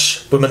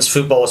watch women's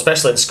football,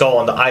 especially in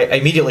Scotland, I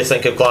immediately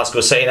think of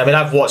Glasgow City. I mean,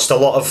 I've watched a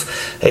lot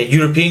of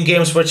European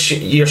games which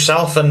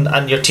yourself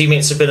and your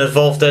teammates have been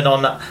involved in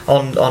on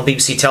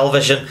BBC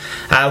television.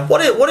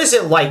 What is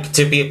it like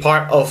to be a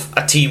part of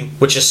a team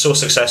which is so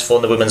successful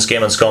in the women's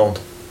game in Scotland?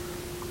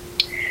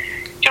 Do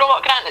you know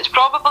what, Grant? It's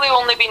probably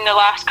only been the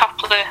last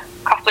couple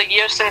of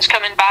years since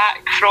coming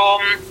back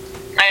from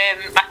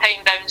my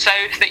time down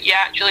south that you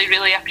actually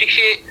really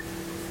appreciate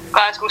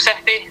Glasgow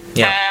City.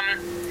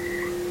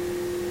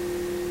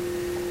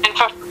 And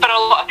for a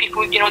lot of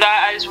people,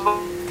 that is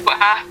what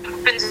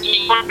happens.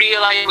 You don't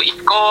realise what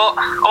you've got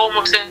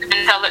almost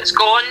until it's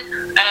gone.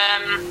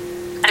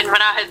 And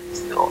when I had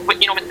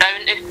went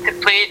down to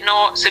play at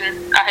Notts,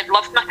 and I had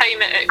loved my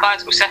time at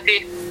Glasgow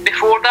City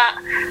before that,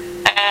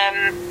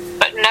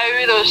 but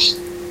now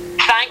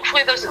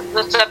thankfully there's a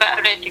bit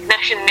of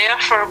recognition there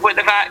for what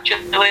they've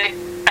actually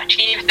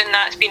achieved, and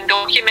that's been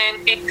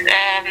documented.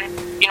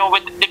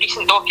 With the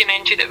recent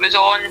documentary that was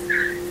on,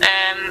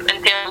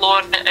 and Taylor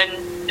Laura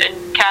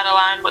and Carol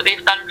Ann, what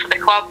they've done for the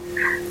club,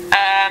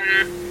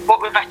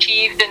 what we've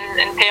achieved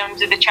in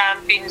terms of the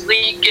Champions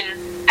League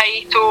and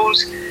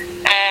titles,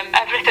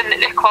 everything that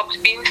the club's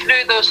been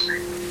through.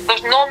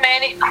 There's not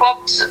many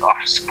clubs or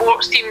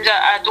sports teams,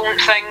 I don't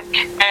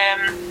think,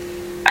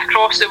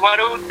 across the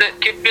world that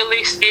could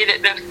really say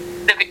that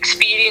they've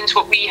experienced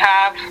what we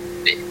have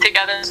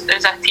together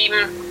as a team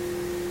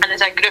and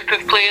as a group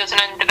of players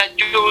and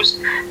individuals,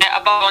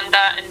 above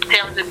that in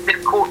terms of the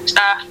coach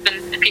staff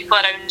and the people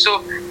around.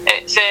 So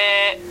it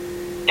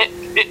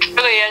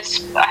really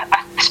is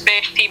a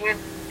special team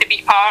to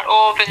be part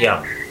of,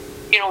 and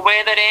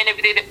whether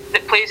anybody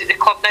that plays at the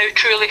club now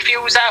truly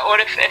feels that, or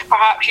if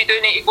perhaps you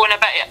do need to go on a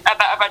bit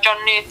of a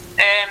journey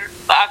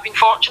that I've been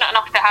fortunate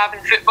enough to have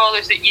in football,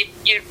 is that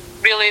you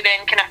really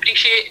then can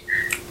appreciate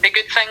the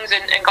good things,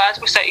 and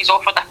Glasgow City's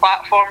offered a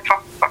platform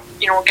for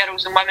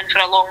girls and women for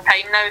a long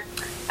time now,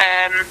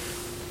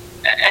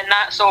 and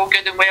that's all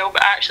good and well,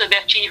 but actually the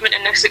achievement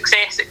and the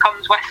success that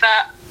comes with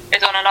that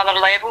is on another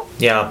level.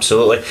 Yeah,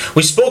 absolutely.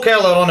 We spoke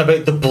earlier on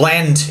about the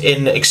blend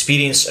in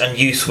experience and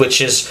youth,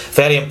 which is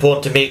very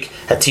important to make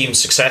a team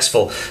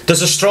successful.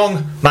 Does a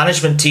strong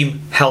management team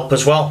help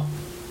as well?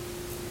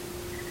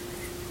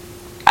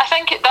 I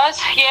think it does,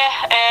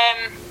 yeah.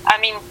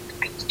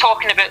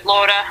 Talking about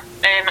Laura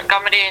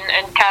Montgomery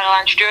and Carol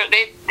Ann Stewart,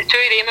 the two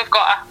of them have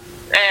got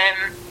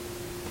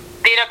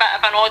they're a bit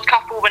of an odd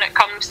couple when it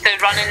comes to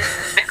running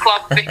the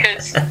club,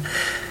 because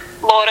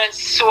Laura's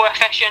so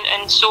efficient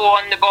and so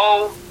on the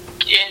ball,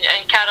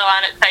 and Carol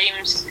Ann at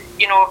times,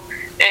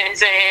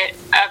 is a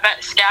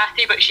bit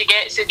scatty, but she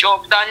gets the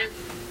job done,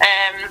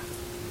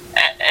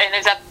 and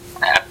is a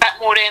bit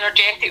more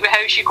energetic with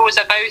how she goes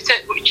about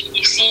it, which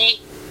you see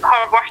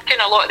her working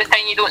a lot of the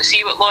time. You don't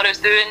see what Laura's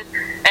doing,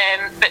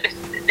 but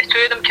the two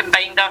of them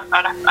combined are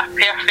a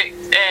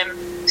perfect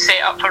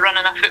setup for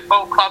running a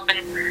football club, and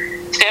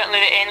certainly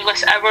the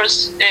endless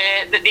hours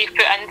that they've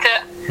put into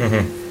it.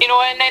 Mm-hmm.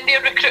 And then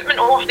their recruitment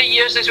over the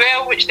years as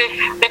well, which they've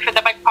had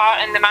a big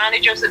part in, the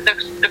managers that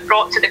they've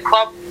brought to the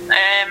club,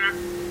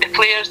 the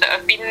players that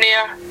have been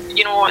there.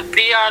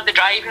 They are the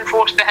driving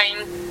force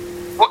behind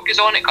what goes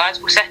on at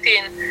Glasgow City,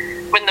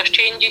 and when there's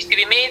changes to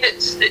be made,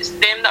 it's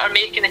them that are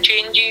making the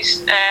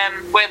changes,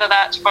 whether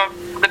that's for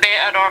the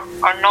better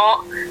or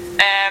not.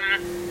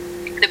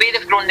 The way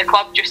they've grown the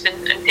club, just in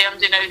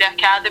terms of now the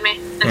academy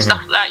and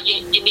stuff like that,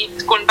 you need,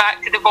 going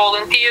back to the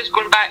volunteers,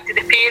 going back to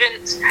the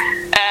parents,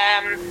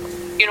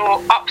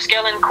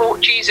 upskilling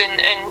coaches and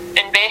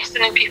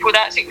investing in people.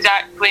 That's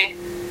exactly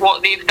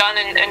what they've done,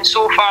 and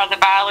so far the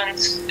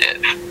balance,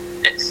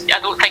 I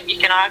don't think you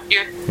can argue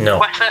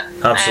with it.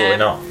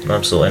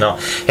 Absolutely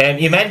not.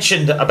 You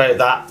mentioned about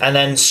that, and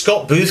then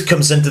Scott Booth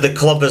comes into the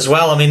club as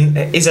well. I mean,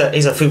 he's a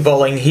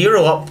footballing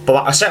hero,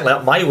 certainly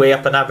up my way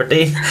up in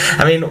Aberdeen.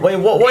 I mean,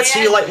 what's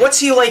he like? What's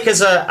he like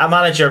as a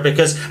manager?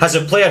 Because as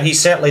a player, he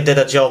certainly did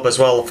a job as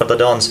well for the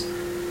Dons.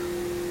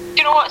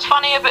 You know what's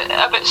funny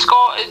about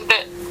Scott is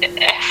that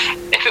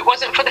if it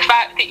wasn't for the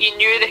fact that you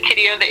knew the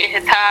career that he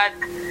had had,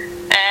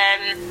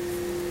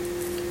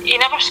 he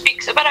never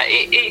speaks about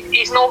it.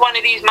 He's not one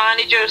of these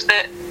managers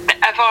that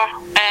ever,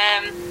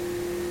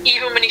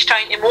 even when he's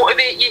trying to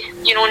motivate you,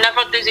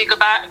 never does he go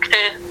back to,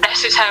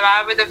 this is how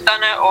I would have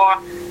done it,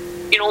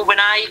 or when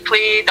I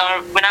played,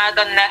 or when I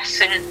done this.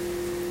 And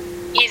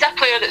he's a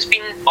player that's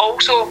been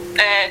also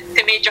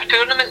to major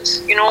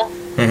tournaments.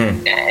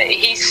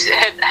 He's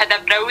had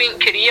a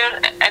brilliant career,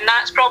 and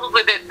that's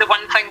probably the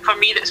one thing for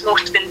me that's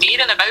most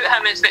endearing about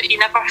him, is that he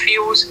never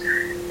feels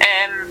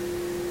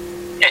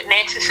it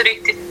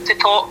necessary to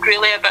talk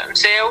really about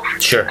himself.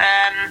 Sure.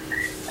 And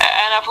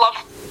I've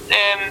loved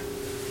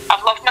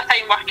my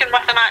time working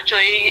with him.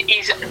 Actually,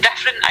 he's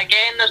different.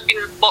 Again, there's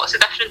been lots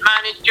of different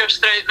managers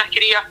throughout my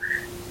career,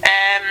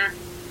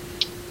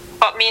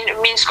 but me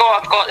and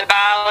Scott have got the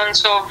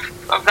balance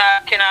of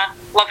that kind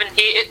of love and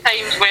hate at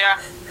times, where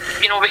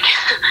we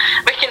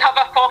can have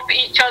a pop at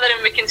each other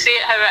and we can say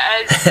it how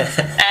it is.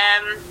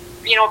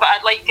 But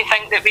I'd like to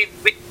think that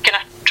we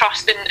kind of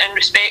trust and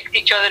respect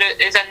each other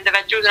as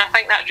individuals, and I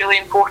think that's really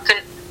important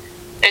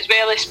as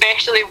well,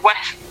 especially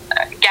with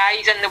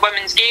guys in the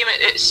women's game.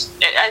 It is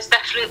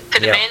different to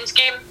the men's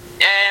game,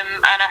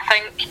 and I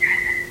think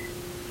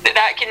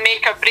that can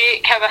make or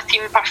break how a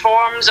team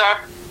performs, or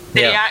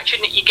the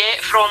reaction that you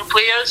get from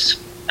players.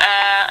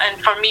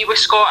 And for me with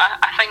Scott,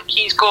 I think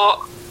he's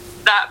got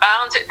that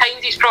balance. At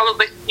times he's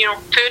probably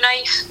too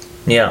nice.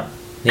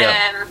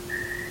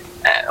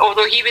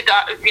 although he would,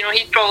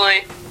 he'd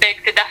probably beg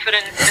to differ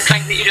and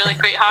think that he's really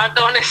quite hard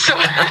on us. So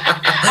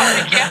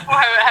I'll be careful how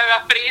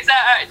I phrase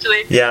that,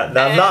 actually. Yeah,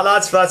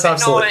 that's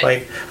absolutely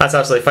fine. That's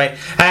absolutely fine.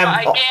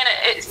 But again,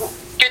 it's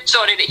good.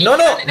 Sorry that he's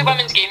into the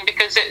women's game,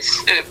 because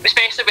it's,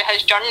 especially with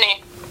his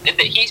journey that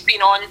he's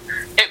been on,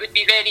 it would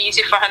be very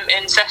easy for him to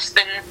insist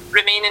on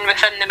remaining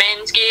within the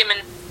men's game,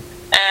 and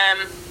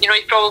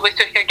he probably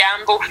took a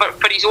gamble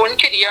for his own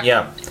career.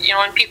 Yeah.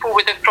 And people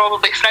would have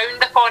probably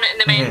frowned upon it in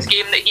the men's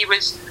game that he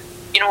was,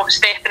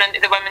 stepping into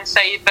the women's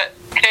side. But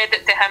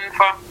credit to him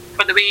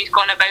for the way he's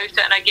gone about it,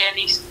 and again,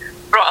 he's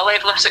brought a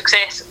level of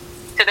success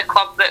to the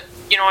club that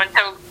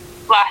until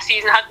last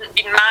season hadn't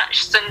been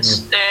matched since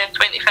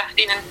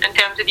 2015 in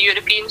terms of the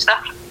European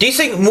stuff. Do you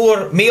think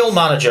more male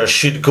managers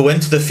should go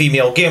into the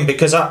female game?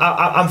 Because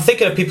I'm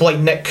thinking of people like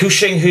Nick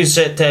Cushing, who was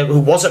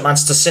at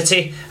Manchester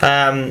City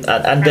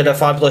and did a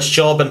fabulous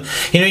job. And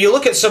you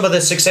look at some of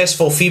the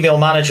successful female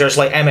managers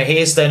like Emma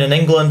Hayes down in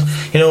England.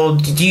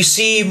 Do you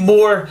see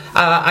more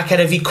a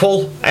kind of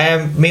equal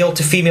male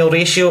to female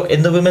ratio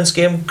in the women's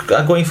game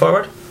going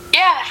forward?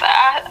 Yeah,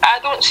 I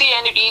don't see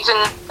any reason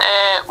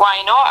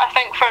why not. I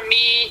think for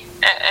me,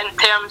 in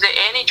terms of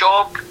any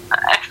job,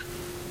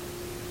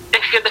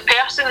 if you're the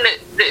person that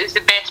is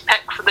the best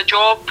pick for the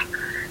job,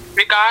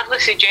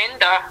 regardless of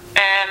gender,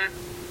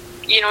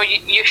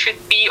 you should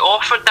be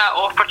offered that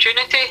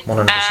opportunity.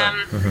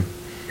 100%.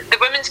 The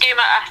women's game,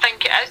 I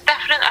think it is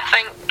different. I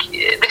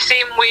think the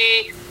same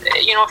way,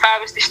 if I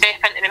was to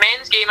step into the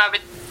men's game, I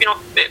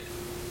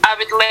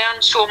would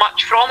learn so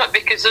much from it,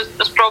 because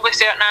there's probably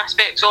certain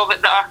aspects of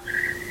it that are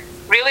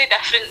really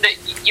different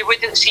that you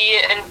wouldn't see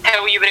it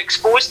until you were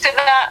exposed to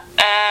that.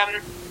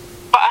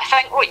 But I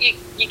think what you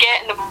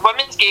get in the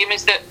women's game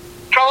is that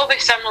probably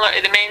similar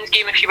to the men's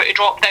game, if you were to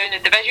drop down the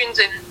divisions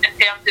in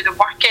terms of the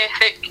work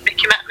ethic, the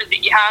commitment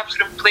that you have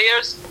from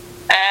players,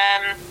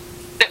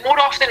 that more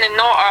often than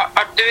not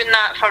are doing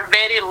that for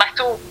very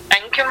little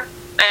income.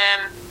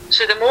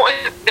 So the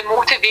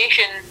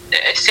motivation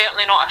is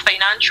certainly not a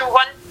financial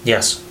one.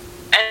 Yes.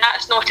 And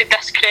that's not to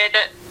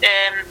discredit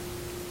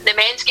the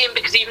men's game,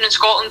 because even in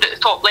Scotland at the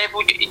top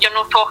level, you're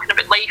not talking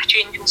about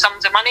life-changing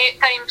sums of money at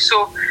times.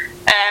 So,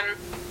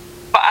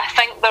 but I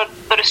think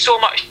there is so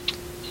much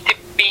to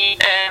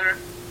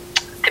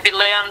be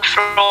learned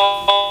from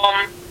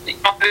how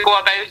we go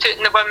about it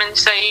in the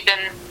women's side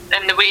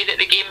and the way that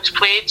the game's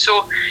played.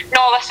 So,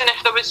 listen,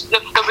 if there was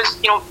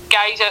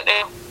guys out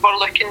there who were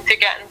looking to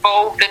get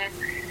involved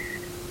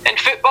in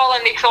football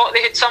and they thought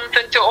they had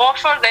something to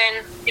offer,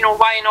 then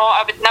why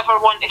not? I would never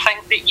want to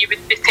think that you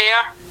would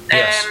deter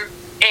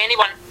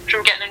anyone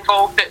from getting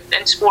involved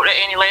in sport at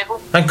any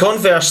level. And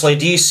conversely,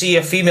 do you see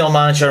a female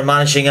manager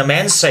managing a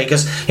men's side?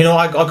 Because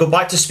I'll go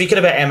back to speaking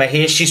about Emma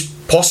Hayes. She's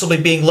possibly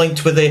being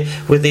linked with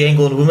the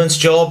England women's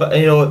job.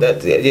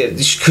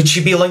 Could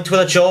she be linked with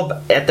a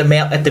job at the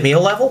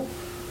male level?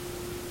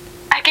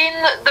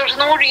 Again, there's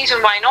no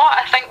reason why not.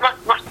 I think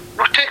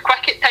we're too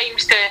quick at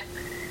times to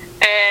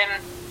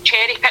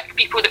cherry pick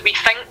people that we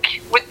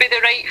think would be the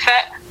right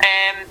fit.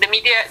 The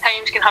media at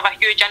times can have a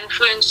huge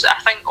influence, I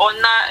think,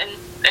 on that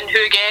and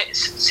who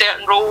gets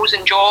certain roles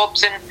and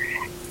jobs, and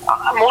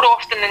more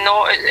often than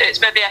not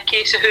it's maybe a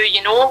case of who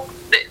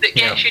that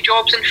gets you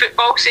jobs in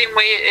football. Same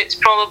way it's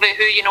probably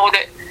who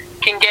that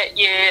can get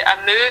you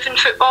a move in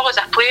football as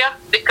a player,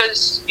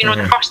 because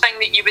the first thing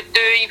that you would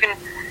do, even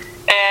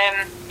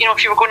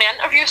if you were going to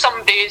interview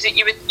somebody, is that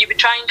you would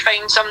try and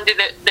find somebody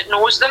that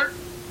knows them.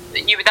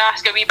 You would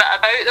ask a wee bit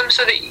about them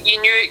so that you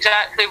knew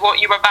exactly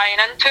what you were buying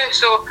into.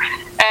 So,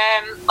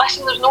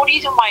 listen, there's no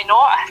reason why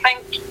not. I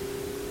think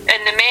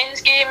in the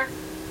men's game,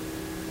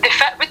 the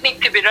fit would need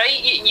to be right.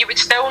 You would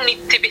still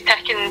need to be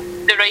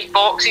ticking the right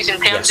boxes in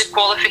terms of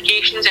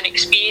qualifications and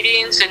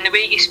experience and the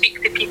way you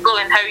speak to people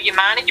and how you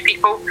manage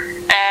people.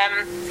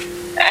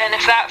 And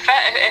if that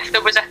fit, if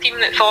there was a team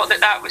that thought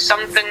that was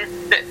something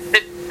that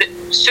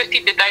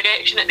suited the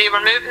direction that they were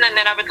moving in,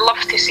 then I would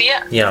love to see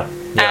it.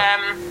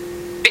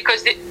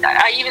 Because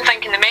I even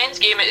think in the men's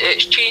game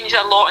it's changed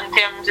a lot in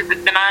terms of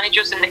the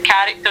managers and the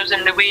characters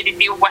and the way they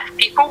deal with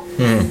people.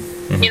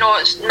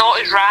 It's not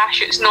as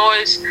rash, it's not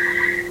as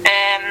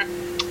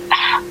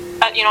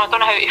I don't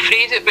know how to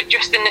phrase it, but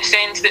just in the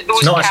sense that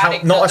those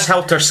characters not as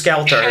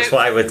helter-skelter is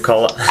what I would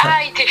call it.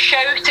 To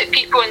shout at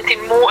people and to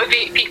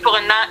motivate people,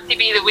 and that to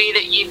be the way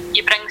that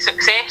you bring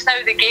success.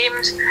 Now the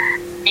games,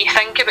 you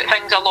think about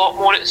things a lot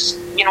more. It's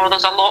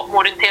there's a lot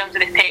more in terms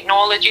of the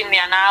technology and the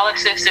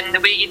analysis and the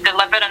way you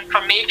deliver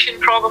information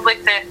probably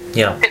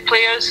to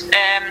players.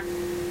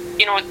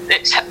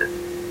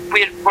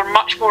 We're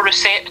much more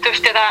receptive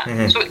to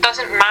that. So it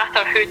doesn't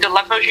matter who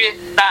delivers you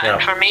that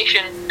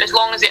information, as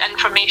long as the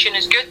information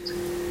is good.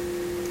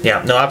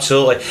 Yeah, no,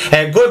 absolutely.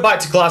 Going back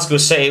to Glasgow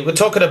City, we're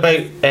talking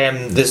about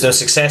there's no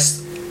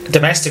success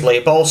domestically,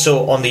 but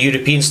also on the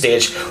European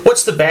stage.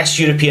 What's the best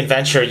European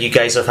venture you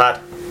guys have had?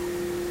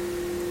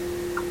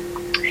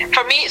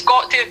 For me, it's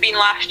got to have been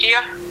last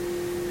year.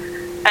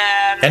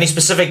 Any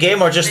specific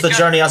game, or just the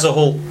journey as a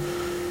whole?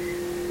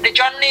 The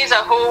journey as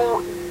a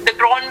whole. The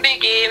Brøndby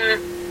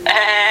game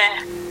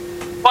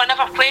Well, I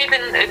never played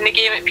in the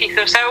game at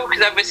Petershill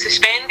because I was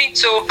suspended,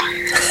 so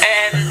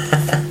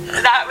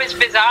that was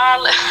bizarre.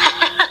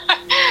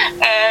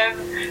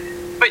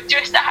 But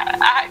just I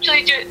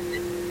actually just,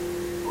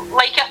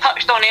 like I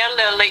touched on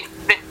earlier, like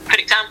for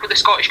example the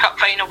Scottish Cup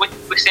final with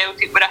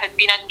Celtic, where I had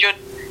been injured,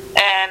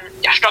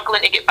 you're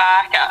struggling to get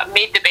back. I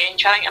made the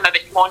bench. I think I maybe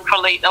came on for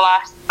like the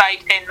last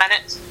 5-10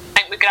 minutes. I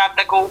think we grabbed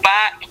a goal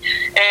back,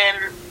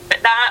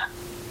 but that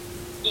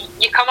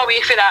you come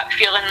away from that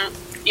feeling,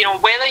 you know,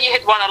 whether you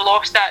had won or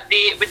lost that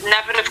day, it would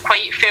never have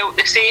quite felt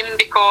the same,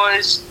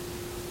 because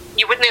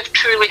you wouldn't have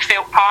truly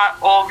felt part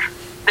of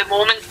the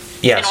moment.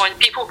 Yes. You know, and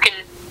people can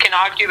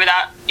argue with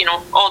that, you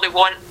know, all they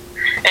want.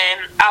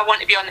 I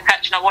want to be on the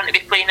pitch and I want to be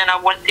playing and I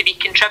want to be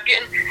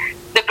contributing.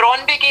 The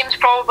Brøndby game's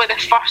probably the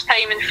first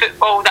time in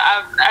football that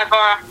I've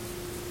ever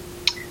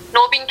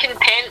not been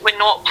content with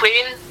not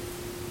playing,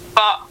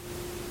 but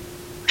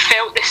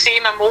felt the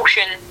same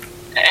emotion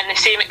and the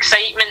same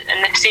excitement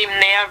and the same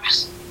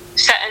nerves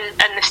sitting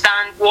in the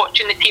stand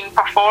watching the team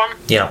perform,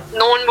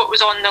 knowing what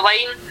was on the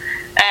line.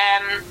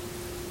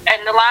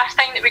 And the last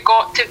time that we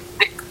got to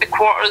the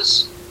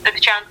quarters of the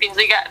Champions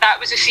League, that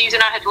was the season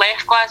I had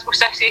left Glasgow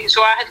City,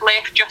 so I had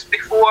left just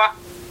before,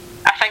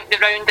 I think, the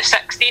round of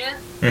 16.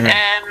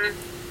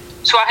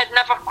 So I had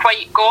never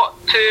quite got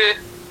to,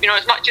 you know,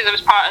 as much as I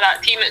was part of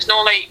that team, it's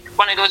not like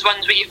one of those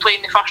ones where you play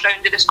in the first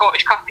round of the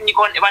Scottish Cup and you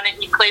go on to win it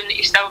and you claim that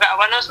you still got a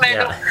winner's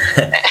medal.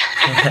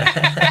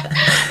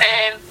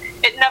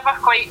 It never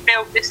quite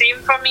felt the same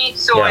for me,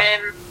 so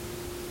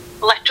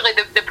literally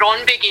the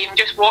Brøndby game,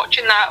 just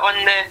watching that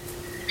on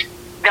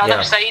the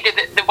other side of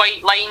the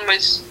white line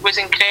was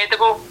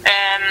incredible.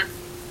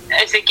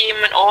 As the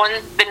game went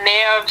on, the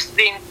nerves,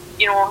 the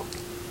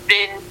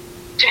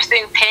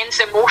intense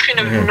emotion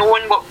of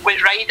knowing what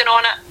was riding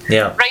on it,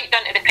 right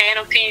down to the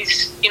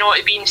penalties, you know,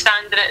 to being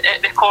standing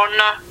at the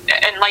corner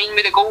in line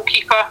with the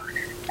goalkeeper,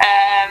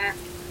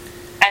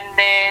 and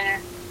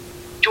then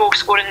Joe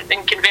scoring and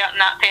converting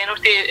that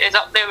penalty is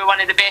up there with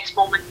one of the best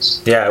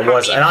moments. Yeah, it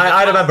was, and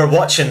I remember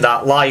watching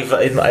that live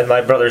in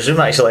my brother's room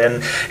actually,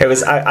 and it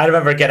was. I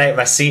remember getting out of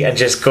my seat and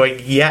just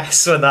going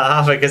yes when that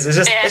happened, because it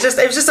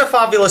was just a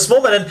fabulous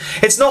moment, and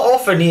it's not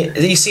often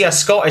you see a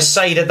Scottish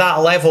side at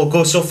that level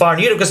go so far in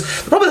Europe,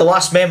 because probably the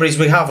last memories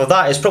we have of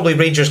that is probably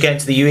Rangers getting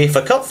to the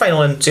UEFA Cup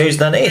final in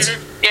 2008.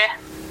 Yeah,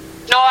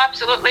 no,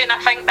 absolutely, and I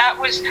think that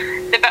was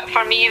the bit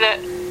for me that,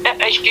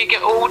 as you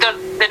get older,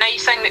 the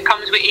nice thing that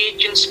comes with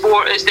age in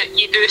sport is that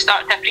you do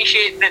start to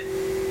appreciate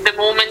the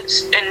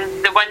moments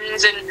and the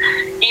wins.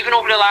 And even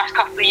over the last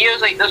couple of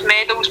years, like, there's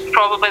medals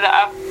probably that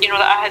I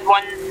had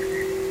won,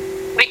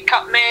 League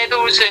Cup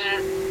medals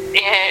and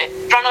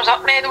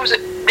runners-up medals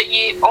that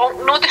you all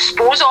no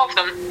dispose of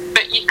them,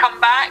 but you come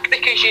back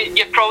because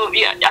you're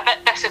probably a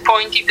bit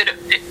disappointed that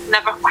it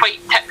never quite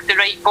ticked the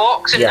right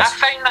box. And I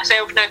found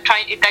myself now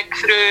trying to dig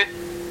through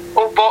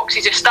old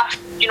boxes of stuff,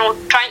 you know,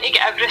 trying to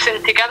get everything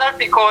together,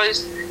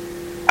 because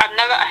I'm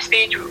now at a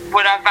stage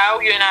where I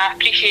value and I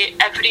appreciate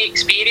every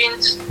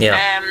experience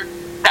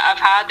that I've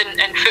had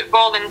in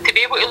football, and to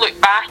be able to look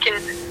back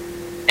and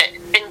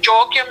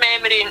jog your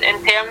memory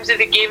in terms of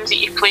the games that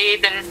you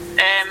played and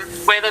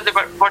whether they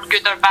were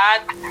good or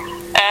bad.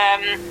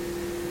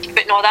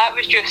 But no, that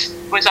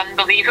was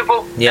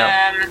unbelievable.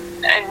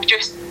 And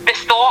just the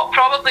thought,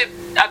 probably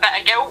a bit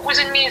of guilt was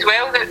in me as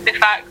well, the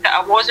fact that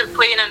I wasn't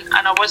playing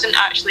and I wasn't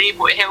actually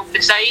able to help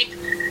the side.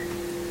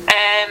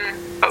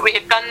 But we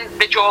had done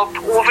the job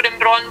over in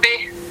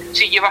Brøndby,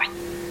 so you were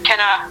kind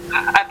of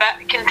a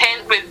bit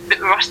content with that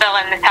we were still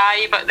in the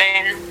tie, but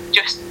then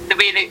just the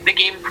way the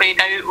game played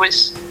out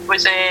was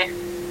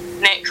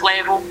next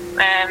level.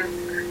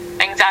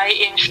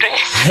 Anxiety and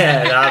stress.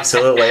 Yeah, no,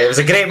 absolutely. It was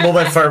a great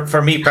moment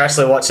for me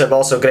personally watching it, but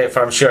also great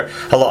for, I'm sure,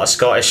 a lot of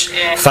Scottish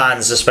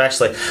fans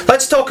especially.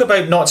 Let's talk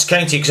about Notts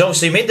County, because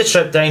obviously you made the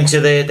trip down to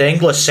the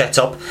English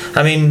setup.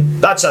 I mean,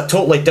 that's a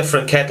totally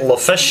different kettle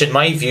of fish in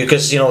my view,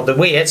 because, you know, the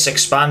way it's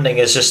expanding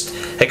is just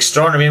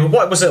extraordinary. I mean,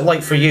 what was it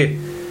like for you?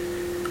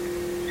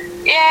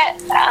 Yeah,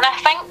 and I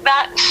think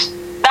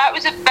that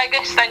was the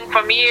biggest thing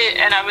for me,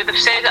 and I would have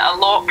said it a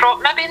lot.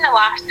 Maybe in the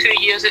last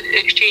 2 years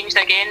it's changed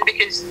again,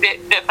 because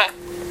they've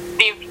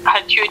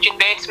had huge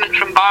investment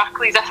from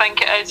Barclays, I think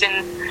it is,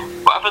 and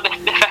whatever the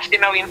 £50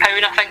 million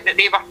I think that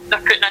they're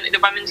putting into the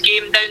women's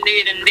game down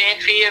there, and the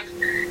FA have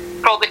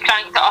probably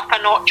cranked it up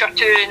a notch or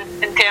two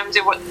in terms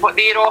of what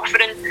they're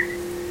offering.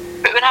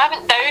 But when I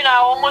went down, I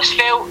almost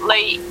felt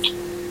like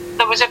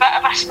there was a bit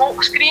of a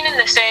smokescreen, in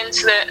the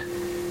sense that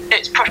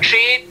it's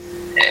portrayed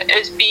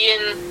as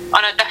being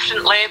on a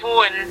different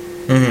level, and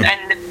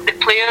the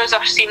players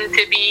are seen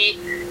to be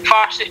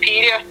far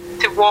superior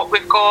to what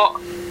we've got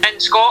in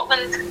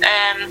Scotland,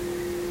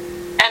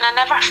 and I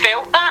never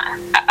felt that.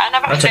 I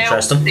never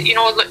felt, you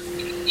know,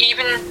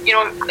 even, you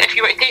know, if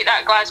you were to take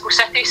that Glasgow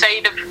City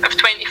side of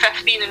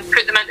 2015 and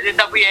put them into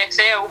the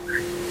WSL,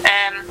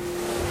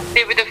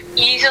 they would have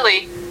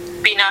easily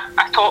been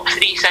a top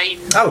 3 side.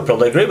 I would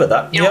probably agree with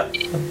that. You know,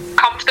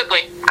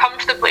 comfortably.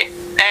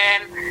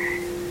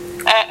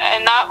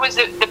 And that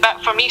was the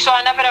bit for me. So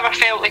I never ever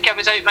felt like I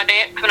was out my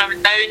depth when I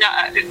went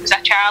down. It was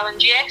a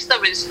challenge. Yes, there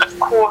was of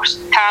course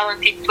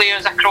talented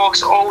players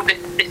across all the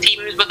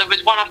teams, but there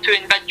was one or two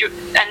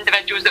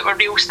individuals that were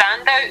real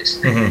standouts.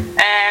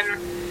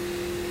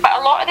 But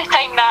a lot of the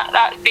time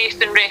that's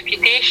based on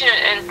reputation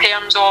in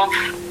terms of,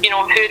 you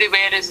know, who they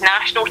were as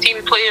national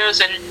team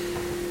players and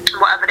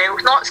whatever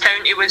else. Notts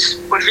County was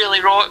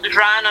really raw. It was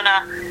ran on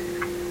a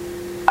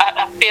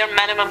bare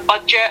minimum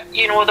budget.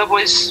 You know, there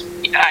was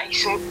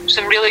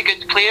some really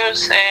good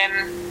players,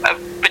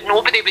 but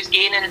nobody was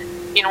gaining,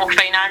 you know,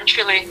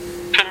 financially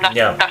from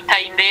their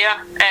time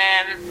there.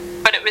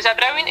 But it was a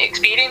brilliant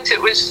experience. It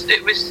was.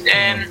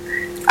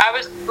 I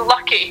was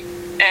lucky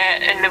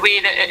in the way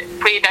that it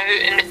played out,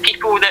 and the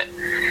people that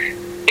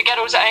the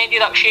girls that I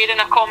ended up sharing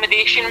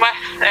accommodation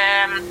with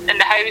in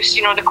the house.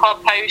 You know, the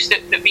clubhouse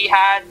that we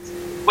had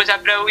was a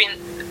brilliant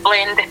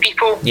blend of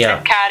people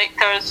and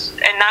characters,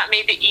 and that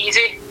made it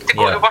easy to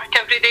go to work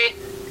every day.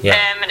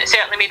 And it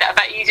certainly made it a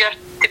bit easier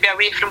to be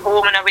away from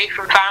home and away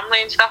from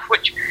family and stuff,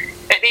 which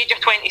at the age of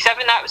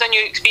 27 that was a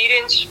new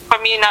experience for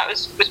me, and that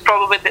was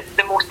probably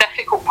the most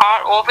difficult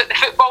part of it. The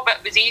football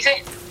bit was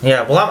easy.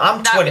 Yeah, well,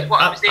 I'm 20. That's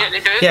what I was there to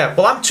do. Yeah,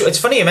 well, it's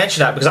funny you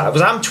mention that,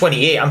 because I'm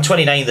 28. I'm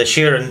 29 this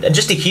year, and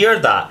just to hear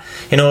that,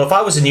 you know, if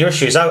I was in your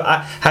shoes, I would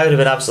have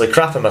been absolutely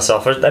crapping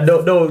myself.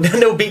 No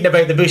beating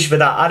about the bush with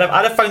that. I'd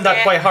have found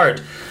that quite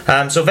hard.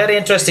 So very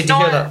interesting to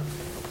hear that.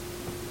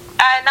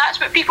 And that's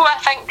what people, I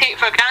think, take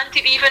for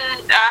granted. Even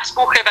I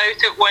spoke about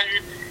it when,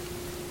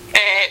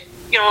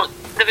 you know,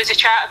 there was a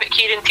chat about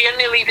Kieran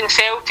Tierney leaving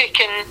Celtic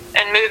and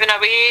moving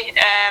away.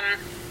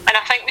 And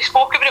I think we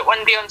spoke about it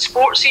one day on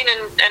Sports Scene,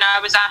 and I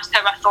was asked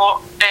how I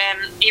thought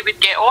he would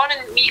get on.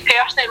 And me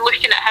personally,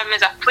 looking at him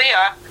as a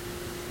player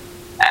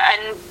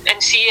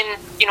and seeing,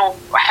 you know,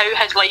 how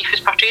his life is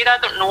portrayed, I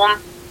don't know him,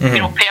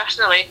 you know,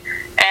 personally.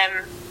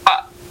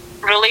 But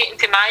relating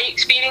to my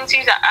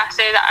experiences, I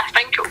said that I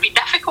think it would be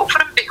difficult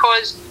for him,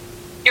 because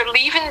you're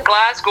leaving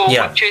Glasgow,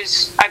 which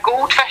is a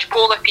goldfish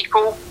bowl of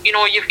people. You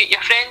know, you've got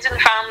your friends and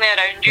family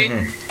around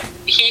you.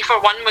 He, for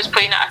one, was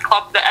playing at a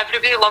club that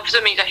everybody loves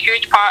him. He's a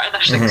huge part of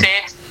their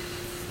success.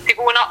 To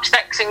going up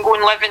sticks and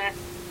going living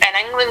in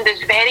England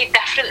is very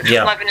different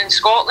from living in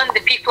Scotland.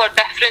 The people are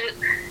different.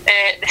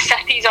 The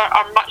cities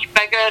are much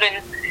bigger,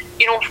 and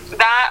you know,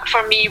 that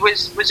for me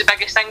was the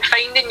biggest thing,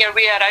 finding your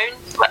way around.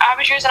 Like, I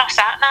was using a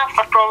sat-nav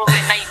for probably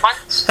 9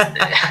 months.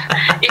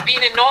 It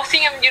being in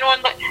Nottingham, you know,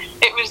 and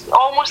it was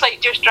almost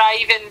like just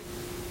driving,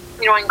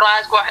 you know, in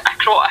Glasgow,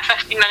 across a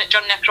 15-minute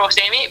journey across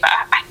M8, but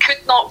I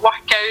could not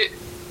work out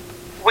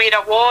where I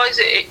was.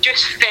 It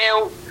just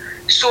felt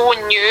so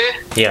new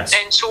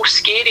and so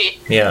scary.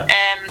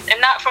 And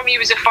that for me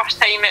was the first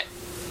time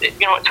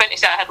you know, at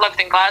 27 I had lived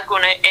in Glasgow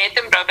and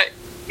Edinburgh, but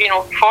you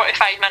know,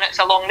 45 minutes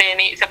along the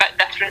M8 is a bit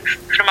different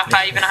from a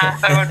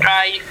 5.5 hour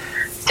drive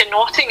to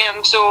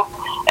Nottingham. So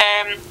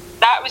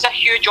that was a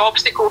huge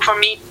obstacle for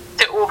me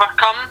to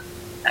overcome.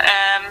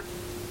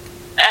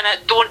 And I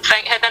don't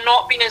think, had I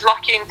not been as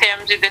lucky in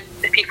terms of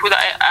the people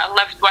that I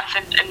lived with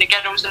and the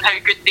girls and how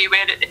good they were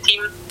at the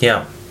team,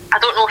 I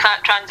don't know if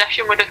that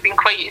transition would have been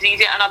quite as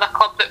easy at another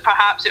club, that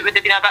perhaps it would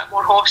have been a bit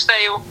more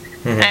hostile,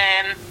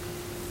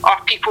 or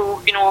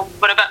people, you know,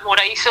 were a bit more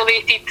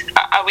isolated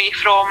away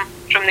from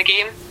the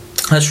game.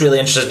 That's really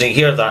interesting to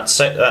hear that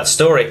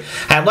story.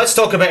 Let's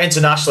talk about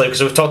internationally,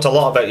 because we've talked a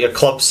lot about your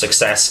club's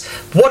success.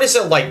 What is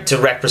it like to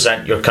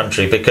represent your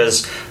country?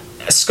 Because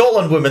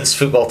Scotland women's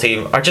football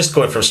team are just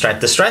going from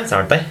strength to strength,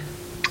 aren't they?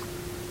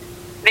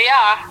 They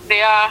are.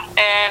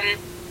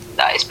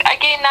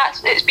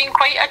 It's been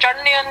quite a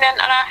journey on the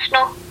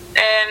international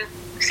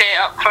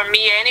setup for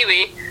me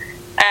anyway.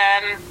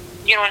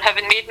 You know, and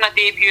having made my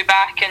debut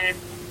back in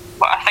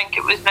what I think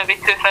it was maybe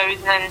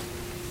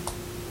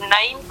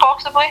 2009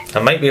 possibly.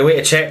 There might be a way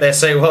to check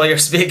this out while you're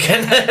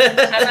speaking.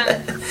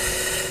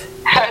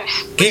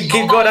 keep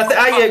going.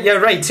 You're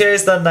right,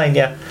 2009,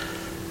 yeah.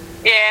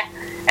 Yeah,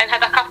 and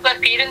had a couple of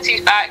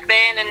appearances back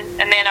then,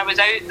 and then I was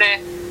out the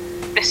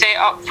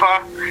setup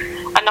for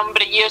a number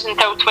of years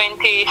until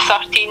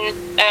 2013,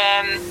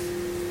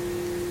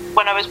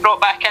 when I was brought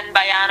back in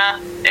by Anna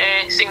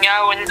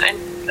Singhal, and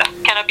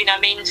I've kind of been a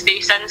mainstay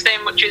since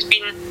then, which has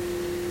been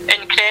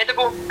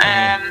incredible.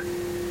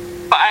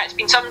 But it's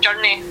been some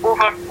journey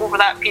over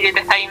that period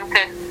of time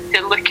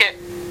to look at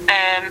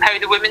how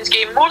the women's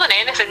game, more than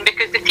anything,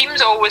 because the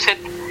team's always had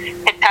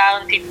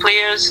talented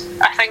players.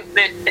 I think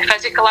the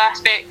physical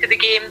aspect of the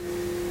game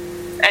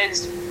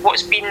is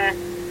what's been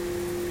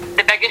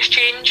the biggest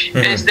change,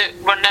 is that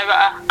we're now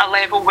at a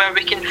level where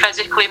we can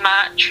physically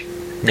match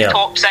the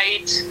top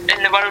sides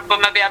in the world. We're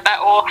maybe a bit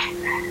off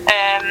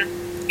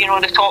you know,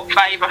 the top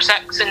 5 or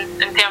 6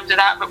 in terms of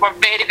that, but we're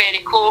very, very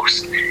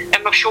close,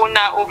 and we've shown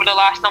that over the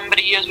last number of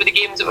years with the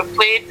games that we've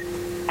played.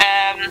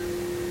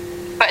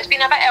 But it's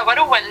been a bit of a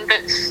whirlwind.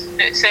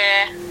 It's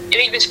you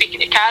know, even speaking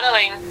to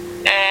Caroline,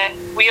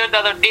 we were the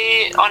other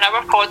day on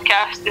our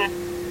podcast, and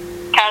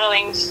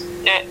Caroline's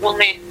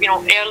only, you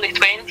know, early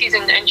 20s,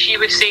 and she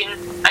was saying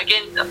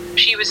again,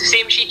 she was the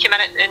same. She came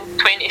in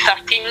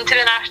 2013 to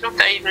the national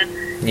side, and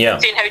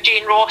saying how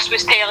Jane Ross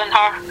was telling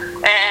her,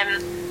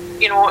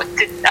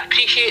 to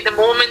appreciate the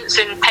moments,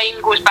 and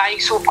time goes by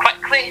so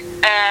quickly,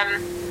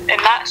 and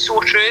that's so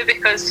true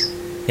because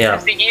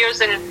of the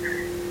years. And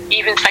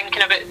even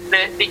thinking about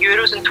the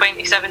Euros in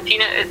 2017,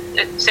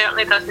 it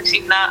certainly doesn't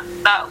seem that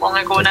long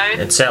ago now.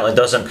 It certainly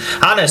doesn't.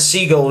 Anna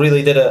Siegel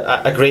really did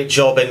a great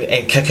job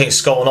in kicking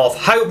Scotland off.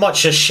 How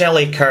much has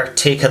Shelley Kerr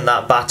taken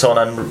that baton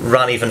and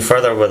ran even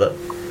further with it?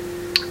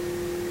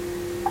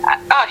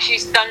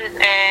 She's done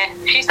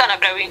a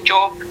brilliant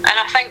job, and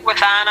I think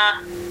with Anna,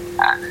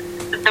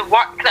 the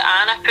work that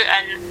Anna put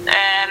in,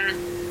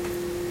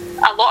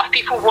 a lot of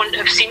people wouldn't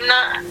have seen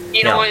that.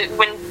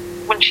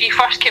 When she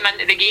first came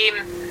into the game,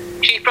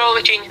 she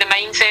probably changed the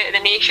mindset of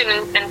the nation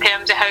in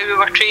terms of how we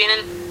were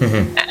training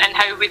and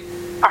how we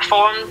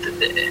performed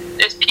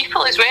as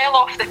people as well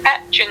off the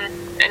pitch,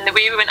 and the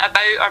way we went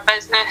about our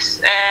business.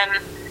 And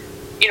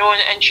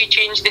she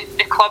changed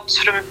the clubs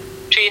from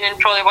training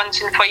probably once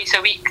and twice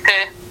a week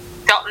to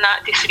upping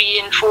that to 3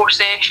 and 4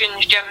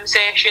 sessions, gym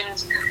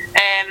sessions,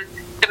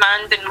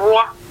 demanding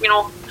more,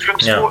 from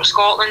Sport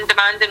Scotland,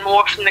 demanding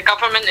more from the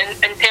government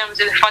in terms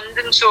of the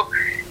funding. So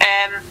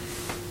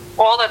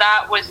all of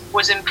that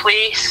was in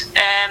place,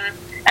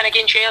 and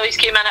again, Shelley's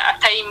came in at a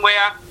time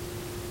where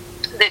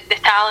the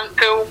talent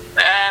pool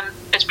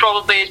is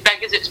probably as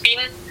big as it's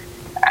been,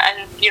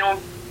 and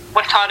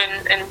with her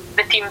and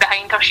the team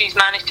behind her, she's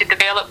managed to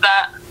develop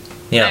that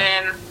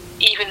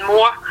even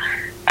more,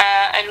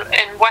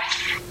 and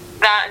with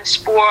that in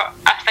sport,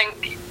 I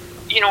think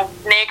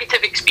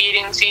negative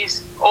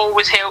experiences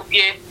always help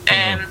you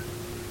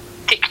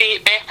to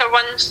create better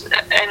ones,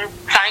 and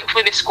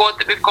thankfully the squad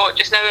that we've got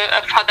just now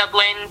have had a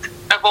blend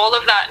of all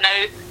of that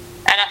now,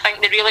 and I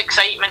think the real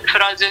excitement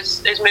for us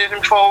is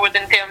moving forward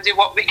in terms of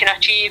what we can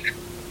achieve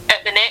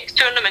at the next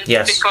tournament,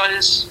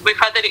 because we've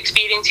had the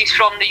experiences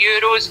from the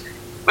Euros,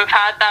 we've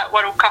had that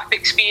World Cup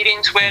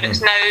experience where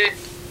it's now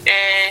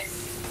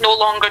no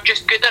longer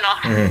just good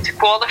enough to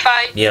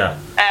qualify,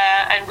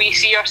 and we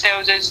see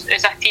ourselves as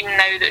a team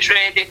now that's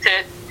ready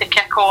to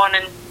kick on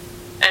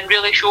and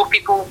really show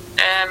people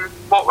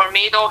what we're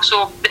made of.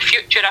 So the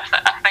future,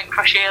 I think,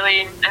 for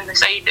Shelley and the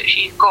side that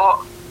she's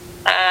got,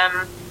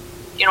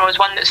 is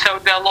one that's filled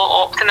with a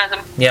lot of optimism.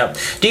 Yeah.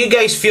 Do you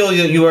guys feel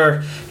that you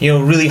were,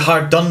 really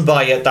hard done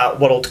by at that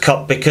World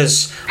Cup?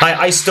 Because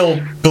I still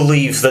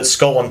believe that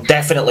Scotland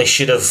definitely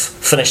should have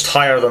finished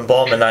higher than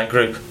bottom in that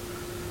group.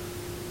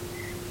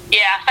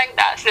 Yeah, I think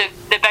that's the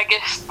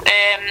biggest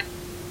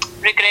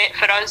regret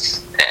for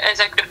us as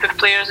a group of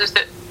players, is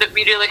that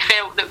we really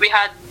felt that we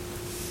had,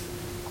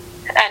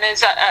 and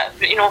is a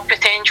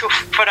potential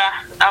for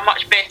a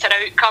much better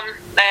outcome,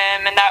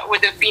 and that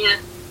would have been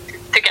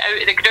to get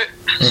out of the group.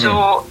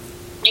 So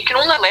you can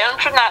only learn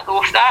from that,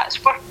 though. If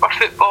that's where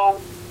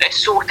football is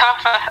so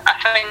tough, I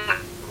think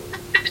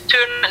the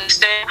tournament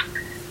itself,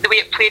 the way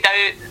it played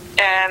out,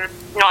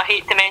 I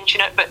hate to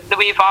mention it, but the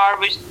way VAR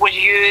was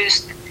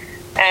used,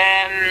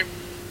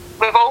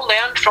 we've all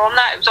learned from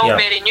that. It was all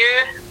very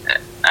new.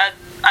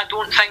 I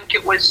don't think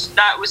that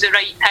was the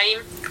right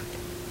time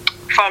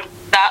for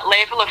that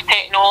level of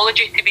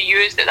technology to be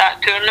used at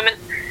that tournament,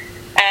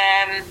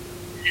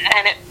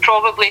 and it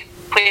probably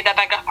played a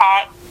bigger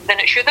part than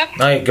it should have.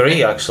 I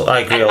agree, actually. I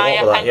agree a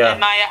lot with that. Yeah, in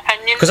my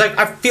opinion, because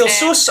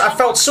I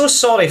felt so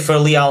sorry for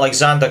Leah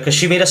Alexander, because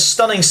she made a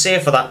stunning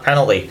save for that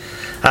penalty,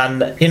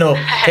 and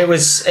it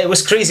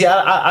was crazy.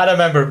 I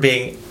remember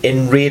being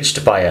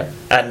enraged by it,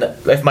 and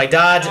if my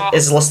dad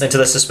is listening to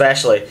this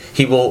especially,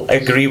 he will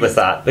agree with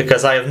that,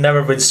 because I have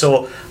never been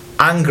so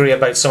angry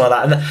about some of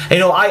that. And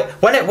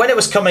when it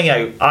was coming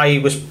out, I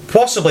was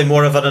possibly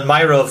more of an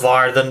admirer of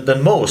VAR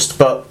than most,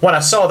 but when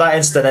I saw that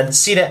incident and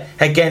seen it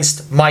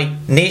against my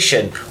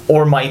nation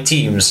or my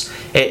teams,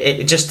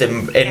 it just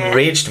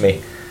enraged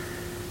me.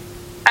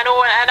 I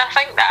know, and I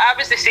think that I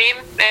was the same.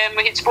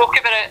 We had spoke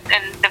about it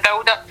in the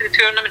build-up to the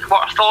tournament,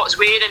 what our thoughts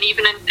were, and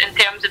even in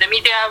terms of the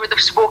media, I would have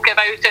spoke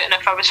about it, and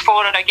if I was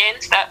for or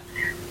against it.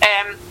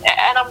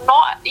 And I'm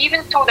not,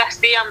 even till this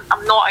day,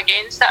 I'm not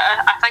against it.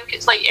 I think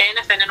it's like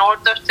anything, in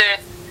order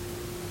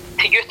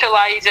to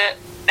utilise it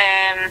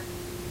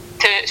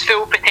to its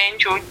full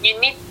potential, you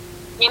need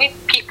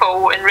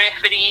people and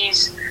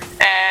referees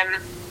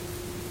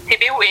to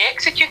be able to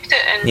execute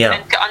it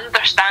and to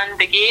understand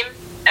the game.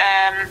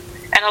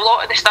 And a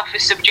lot of the stuff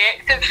is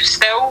subjective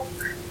still,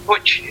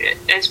 which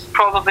is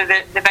probably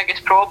the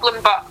biggest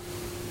problem. But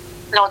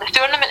no, the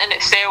tournament in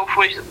itself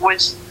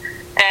was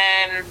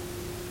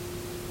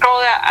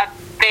probably a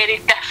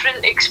very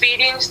different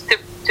experience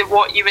to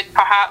what you would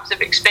perhaps have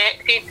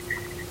expected,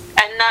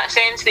 in that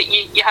sense that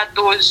you had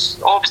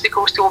those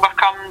obstacles to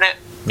overcome that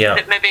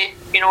maybe,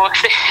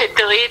 if they had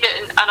delayed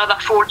it in another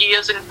 4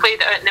 years and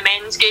played it out in the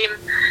men's game,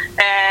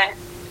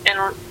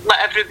 and let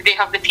everybody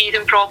have the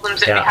teething problems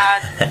that we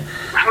had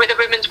with the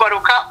Women's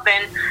World Cup,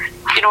 then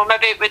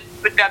maybe it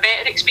would be a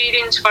better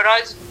experience for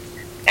us.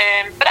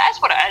 But it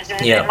is what it is,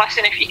 and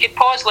listen, if you could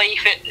pause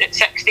life at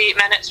 68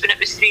 minutes when it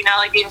was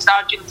 3-0 against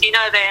Argentina,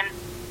 then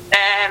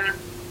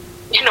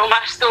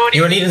my story.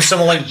 You were needing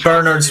someone like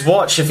Bernard's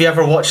Watch, if you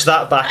ever watched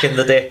that back in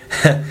the day.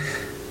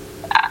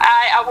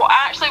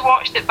 I actually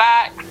watched it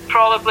back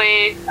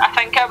probably, I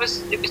think it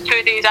was 2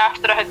 days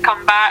after I had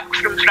come back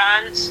from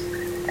France,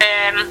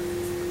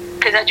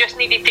 because I just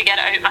needed to get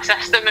it out of my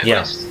system.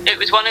 It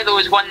was one of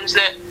those ones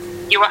that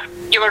you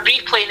were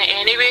replaying it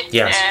anyway.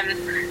 Yes.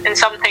 And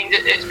sometimes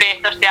it's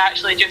better to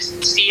actually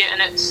just see it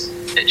in its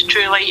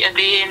true light of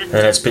day, and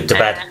it's put to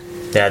bed.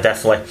 Yeah,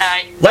 definitely.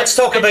 Aye. Let's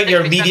talk about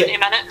your media.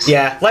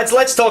 Yeah,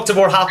 let's talk to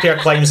more happier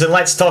climes, and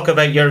let's talk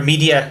about your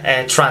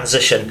media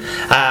transition.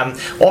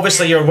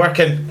 Obviously, you're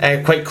working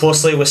quite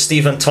closely with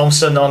Stephen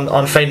Thompson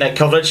on Friday Night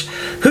Coverage.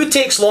 Who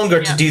takes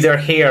longer to do their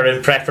hair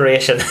in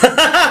preparation? Definitely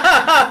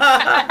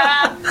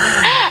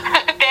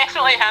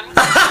him.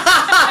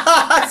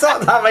 I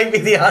thought that might be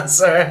the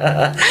answer.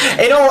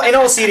 In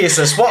all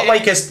seriousness, what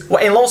like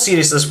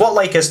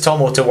is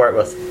Tomo to work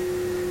with?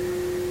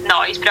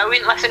 No, he's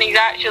brilliant. Listen, he's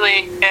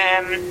actually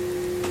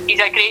he's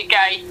a great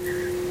guy.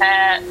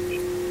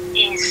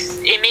 He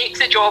makes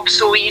the job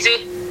so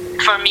easy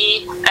for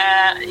me,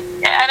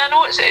 and I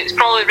know it's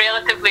probably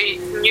relatively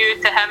new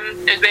to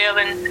him as well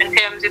in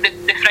terms of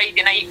the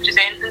Friday night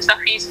presenting stuff.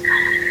 He's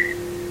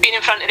been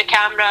in front of the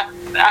camera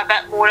a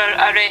bit more,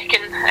 I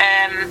reckon,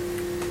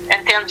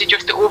 in terms of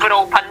just the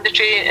overall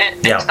punditry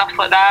and stuff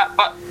like that.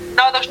 But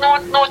no, there's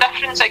no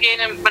difference.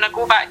 Again, when I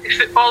go back to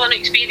footballing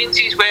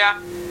experiences where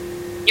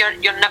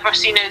you're never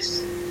seen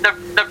as there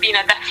being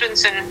a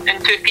difference in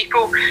two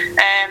people.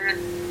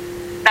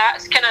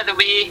 That's kind of the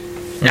way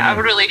that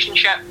our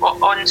relationship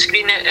on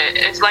screen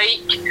is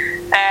like.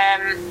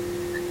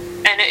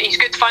 And he's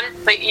good fun.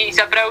 Like, he's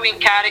a brilliant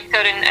character,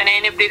 and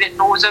anybody that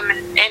knows him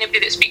and anybody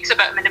that speaks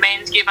about him in the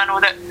men's game, I know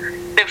that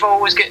they've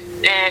always got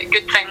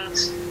good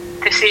things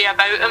to say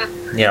about him.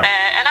 Yeah.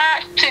 And I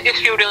actually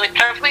just feel really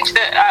privileged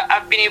that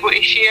I've been able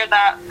to share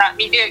that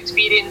media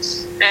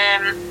experience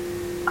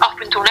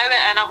up until now,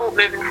 and I hope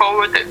moving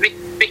forward that we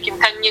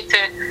continue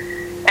to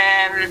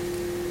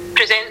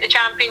present the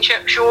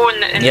championship show,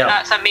 and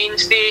that's a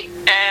mainstay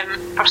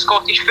for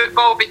Scottish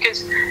football,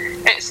 because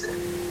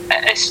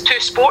it's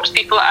two sports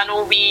people that I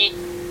know we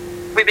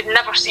would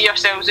never see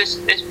ourselves as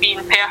being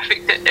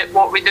perfect at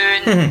what we do,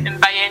 and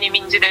by any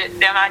means of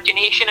the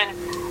imagination, and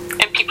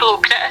people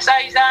will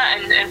criticise that,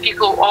 and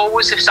people will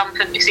always have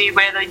something to say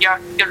whether you're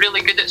really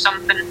good at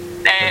something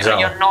or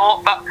you're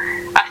not. But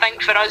I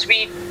think for us,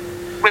 we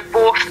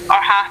both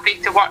are happy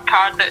to work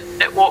hard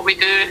at what we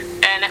do,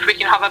 and if we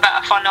can have a bit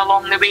of fun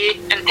along the way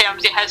in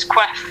terms of his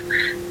quiff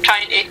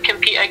trying to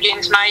compete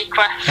against my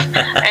quiff,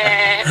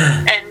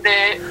 and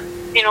the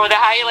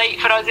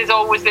highlight for us is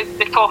always the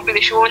top of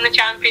the show in the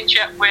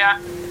championship, where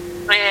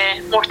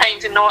more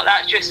times than not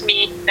that's just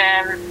me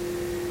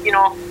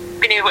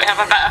being able to have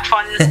a bit of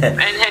fun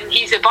and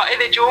he's the butt of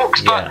the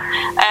jokes, but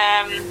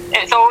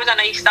it's always a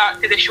nice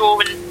start to the show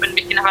when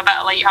we can have a bit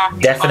of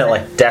light-hearted Definitely.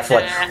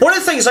 One of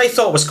the things I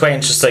thought was quite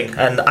interesting,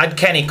 and I had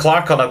Kenny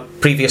Clark on a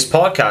previous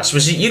podcast,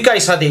 was you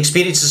guys had the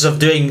experiences of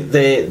doing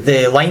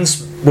the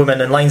lineswomen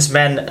and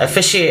linesmen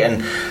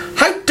officiating.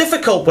 How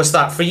difficult was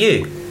that for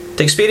you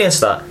to experience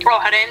that? Oh,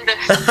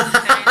 horrendous.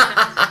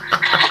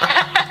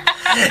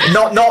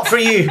 Not for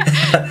you.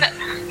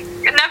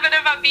 Never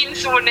have I been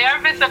so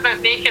nervous about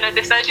making a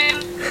decision.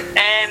 Do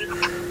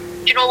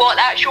you know what?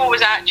 That show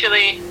was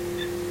actually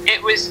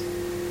it was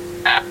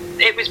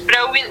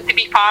brilliant to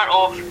be part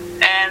of,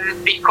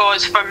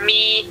 because for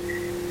me,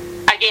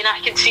 again, I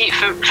can see it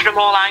from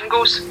all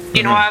angles.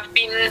 You know,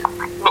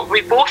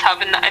 we both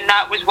have, and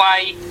that was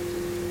why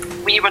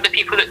we were the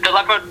people that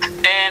delivered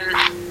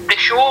the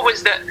show.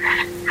 Was that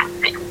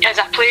as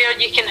a player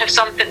you can have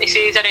something to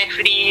say as a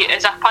referee,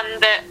 as a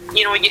pundit,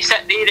 you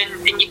sit there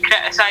and you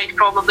criticise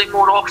probably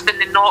more often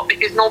than not,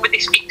 because nobody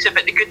speaks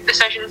about the good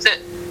decisions that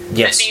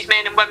these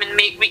men and women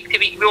make week to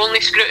week. We only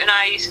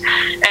scrutinise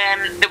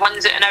the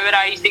ones that in our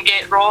eyes they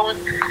get wrong.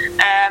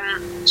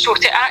 So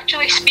to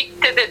actually speak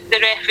to the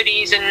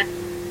referees and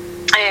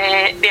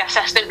the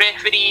assistant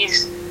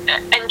referees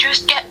and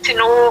just get to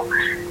know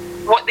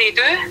what they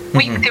do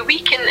week to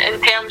week in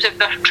terms of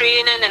their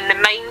training and the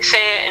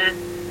mindset and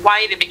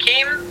why they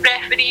became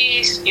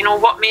referees,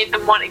 what made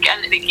them want to get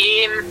into the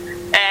game,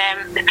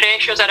 the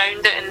pressures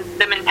around it and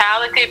the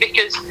mentality,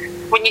 because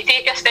when you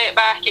take a step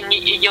back and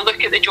you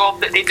look at the job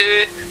that they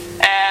do,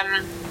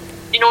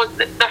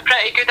 they're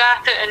pretty good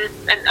at it,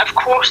 and of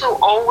course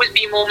there'll always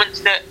be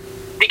moments that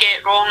they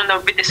get wrong and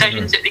there'll be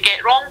decisions that they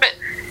get wrong, but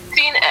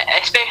seeing,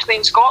 especially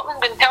in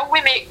Scotland, until we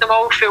make them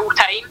all full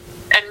time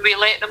and we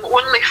let them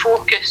only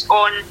focus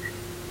on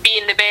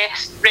being the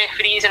best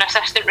referees and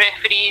assistant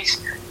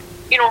referees,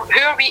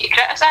 who are we to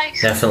criticise?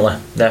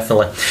 Definitely.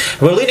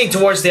 We're leaning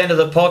towards the end of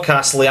the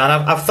podcast,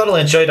 Leanne. I've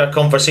thoroughly enjoyed our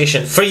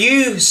conversation. For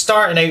you,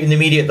 starting out in the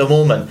media at the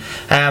moment,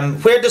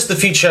 where does the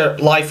future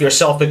lie for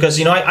yourself? Because,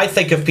 I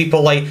think of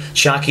people like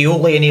Jackie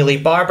Oatley and Ailey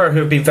Barber, who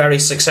have been very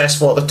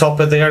successful at the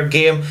top of their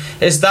game.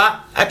 Is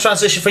that a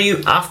transition for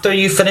you after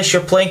you finish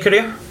your playing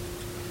career?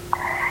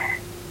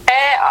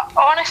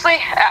 Honestly,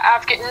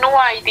 I've got no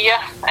idea.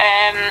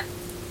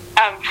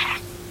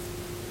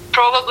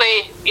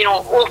 probably,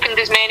 opened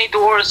as many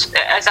doors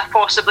as I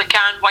possibly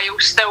can while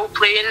still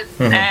playing,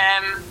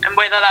 and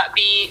whether that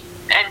be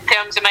in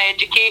terms of my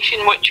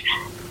education, which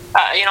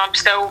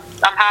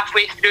I'm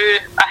halfway through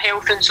a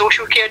health and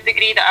social care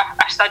degree that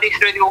I study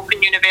through the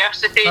Open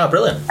University. Oh,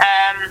 brilliant.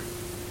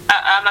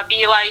 I'm a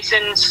B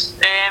licence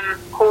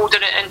holder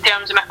in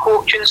terms of my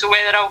coaching, so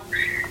whether I'll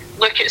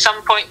look at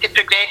some point to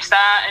progress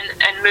that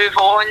and move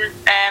on.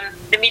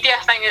 The media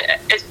thing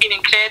has been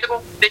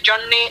incredible. The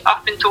journey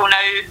up until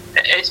now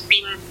has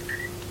been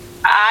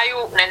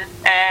eye-opening,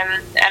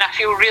 and I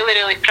feel really,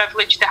 really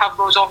privileged to have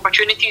those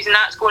opportunities, and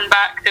that's going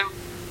back to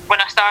when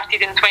I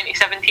started in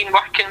 2017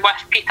 working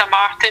with Peter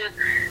Martin,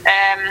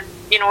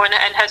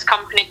 in his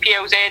company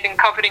PLZ, and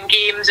covering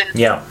games, and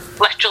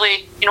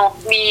literally,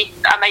 me,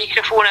 a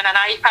microphone and an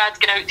iPad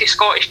going out to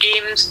Scottish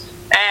games,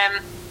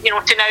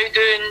 to now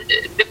doing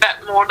the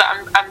bit more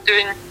that I'm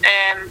doing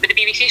with the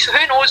BBC. So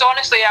who knows,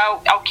 honestly,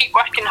 I'll keep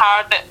working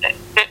hard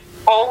at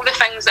all the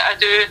things that I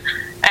do.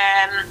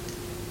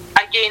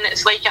 Again,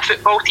 it's like a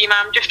football team.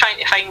 I'm just trying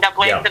to find a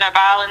blend and a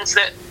balance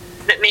that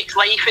makes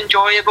life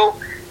enjoyable.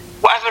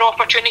 Whatever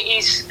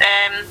opportunities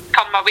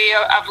come my way,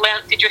 I've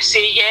learnt to just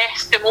say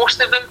yes to most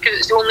of them, because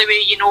it's the only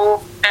way you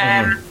know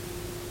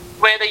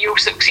whether you'll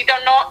succeed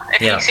or not.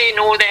 If you say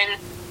no, then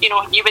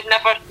you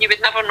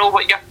would never know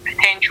what your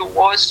potential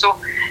was. So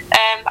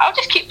I'll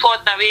just keep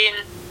plodding away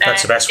and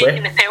that's the best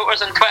taking way. the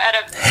pelters on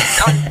Twitter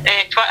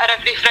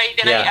every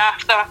Friday night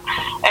after.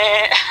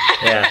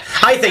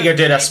 I think you're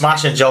doing a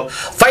smashing job.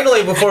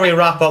 Finally, before we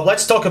wrap up,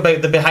 let's talk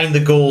about the Behind the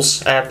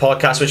Goals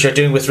podcast, which you're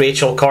doing with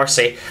Rachel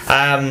Corsie.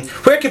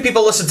 Where can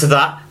people listen to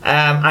that,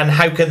 and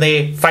how can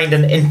they find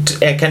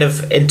kind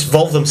of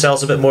involve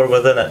themselves a bit more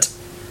within it?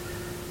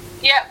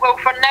 Yeah, well,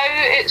 for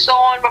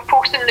now we're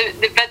posting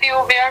the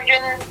video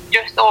version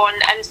just on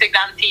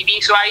Instagram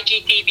TV, so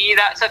IGTV,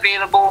 that's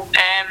available.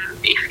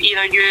 If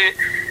either you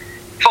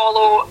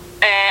follow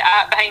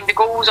at Behind the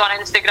Goals on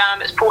Instagram,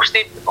 it's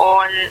posted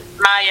on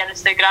my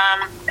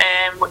Instagram,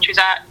 which is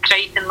at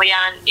Crichton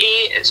Leanne 8.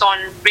 It's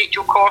on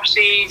Rachel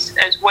Corsie's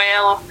as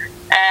well,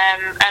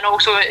 and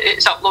also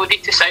it's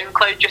uploaded to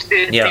SoundCloud, just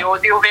the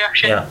audio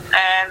version.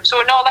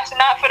 So no, listen,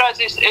 that for us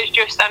is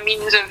just a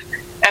means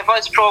of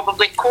us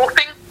probably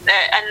coping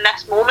in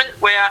this moment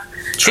where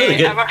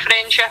our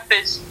friendship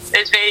is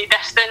very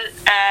distant.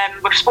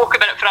 We've spoke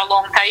about it for a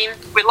long time.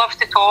 We love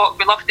to talk,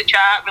 we love to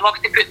chat, we love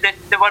to put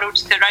the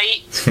worlds to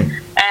rights,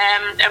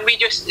 and we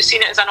just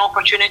seen it as an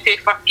opportunity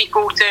for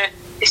people to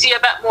see a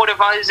bit more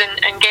of us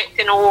and get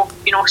to know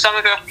some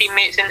of our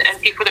teammates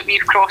and people that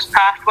we've crossed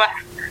paths with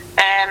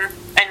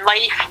in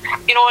life.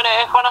 And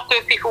if one or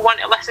two people want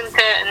to listen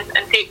to it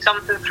and take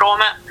something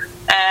from it,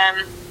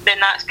 then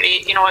that's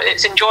great.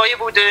 It's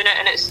enjoyable doing it,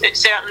 and it's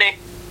certainly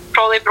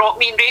probably brought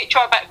me and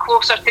Rachel a bit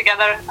closer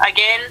together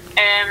again,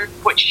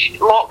 which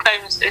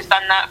lockdowns has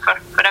done that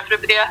for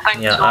everybody, I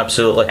think. Yeah, so,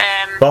 absolutely.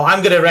 Well,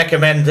 I'm going to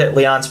recommend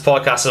Leanne's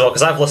podcast as well,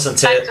 because I've listened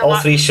to all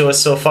 3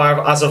 shows so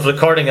far as of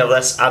recording of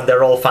this, and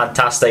they're all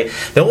fantastic.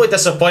 The only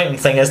disappointing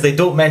thing is they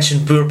don't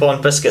mention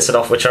bourbon biscuits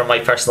enough, which are my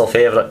personal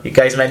favourite. You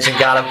guys mention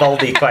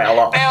Garibaldi quite a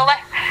lot.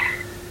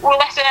 Well,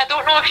 listen, I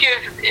don't know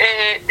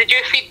if did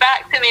you feed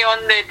back to me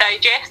on the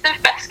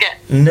digestive biscuit?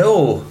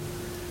 No.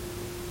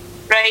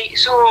 Right,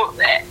 so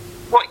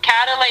what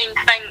Caroline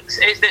thinks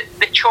is that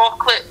the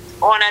chocolate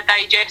on a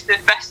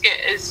digestive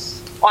biscuit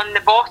is on the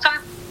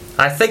bottom.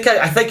 I think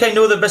I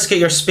know the biscuit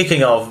you're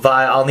speaking of, but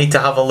I'll need to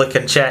have a look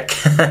and check.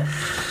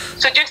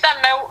 So just a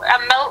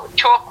milk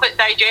chocolate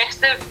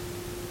digestive.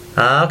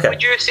 Ah, okay.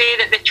 Would you say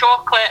that the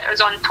chocolate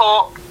is on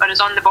top or is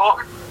on the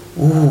bottom?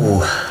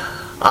 Ooh,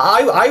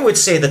 I would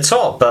say the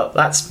top, but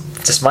that's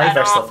just my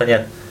personal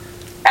opinion.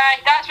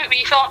 That's what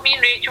we thought. Me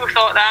and Rachel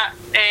thought that.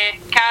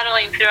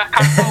 Caroline threw a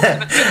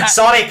couple.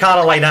 Sorry,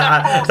 Caroline.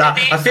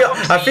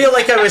 I feel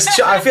like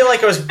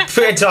I was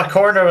put into a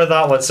corner with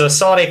that one. So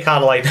sorry,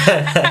 Caroline.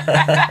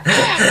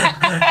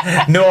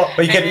 No,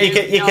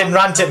 you can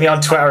rant at me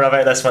on Twitter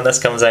about this when this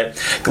comes out.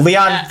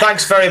 Leanne,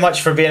 thanks very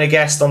much for being a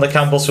guest on the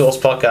Campbell's Footballs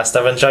podcast.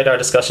 I've enjoyed our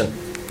discussion.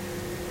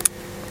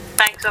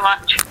 Thanks so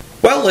much.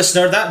 Well,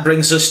 listener, that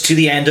brings us to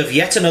the end of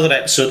yet another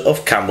episode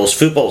of Campbell's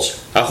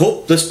Footballs. I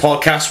hope this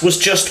podcast was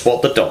just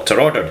what the doctor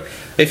ordered.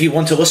 If you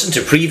want to listen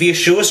to previous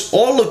shows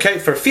or look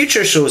out for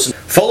future shows,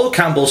 follow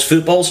Campbell's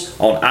Footballs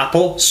on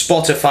Apple,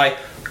 Spotify,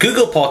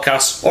 Google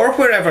Podcasts, or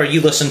wherever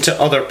you listen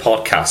to other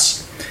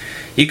podcasts.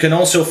 You can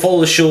also follow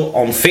the show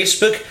on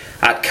Facebook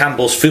at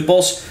Campbell's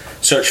Footballs.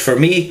 Search for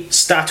me,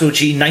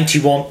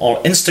 StatOG91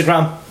 on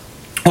Instagram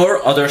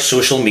or other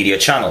social media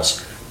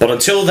channels. But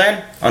until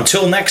then,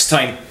 until next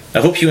time, I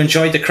hope you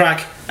enjoyed the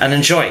crack and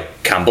enjoy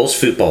Campbell's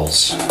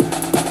Footballs.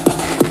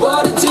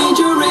 What a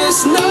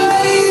dangerous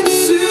night.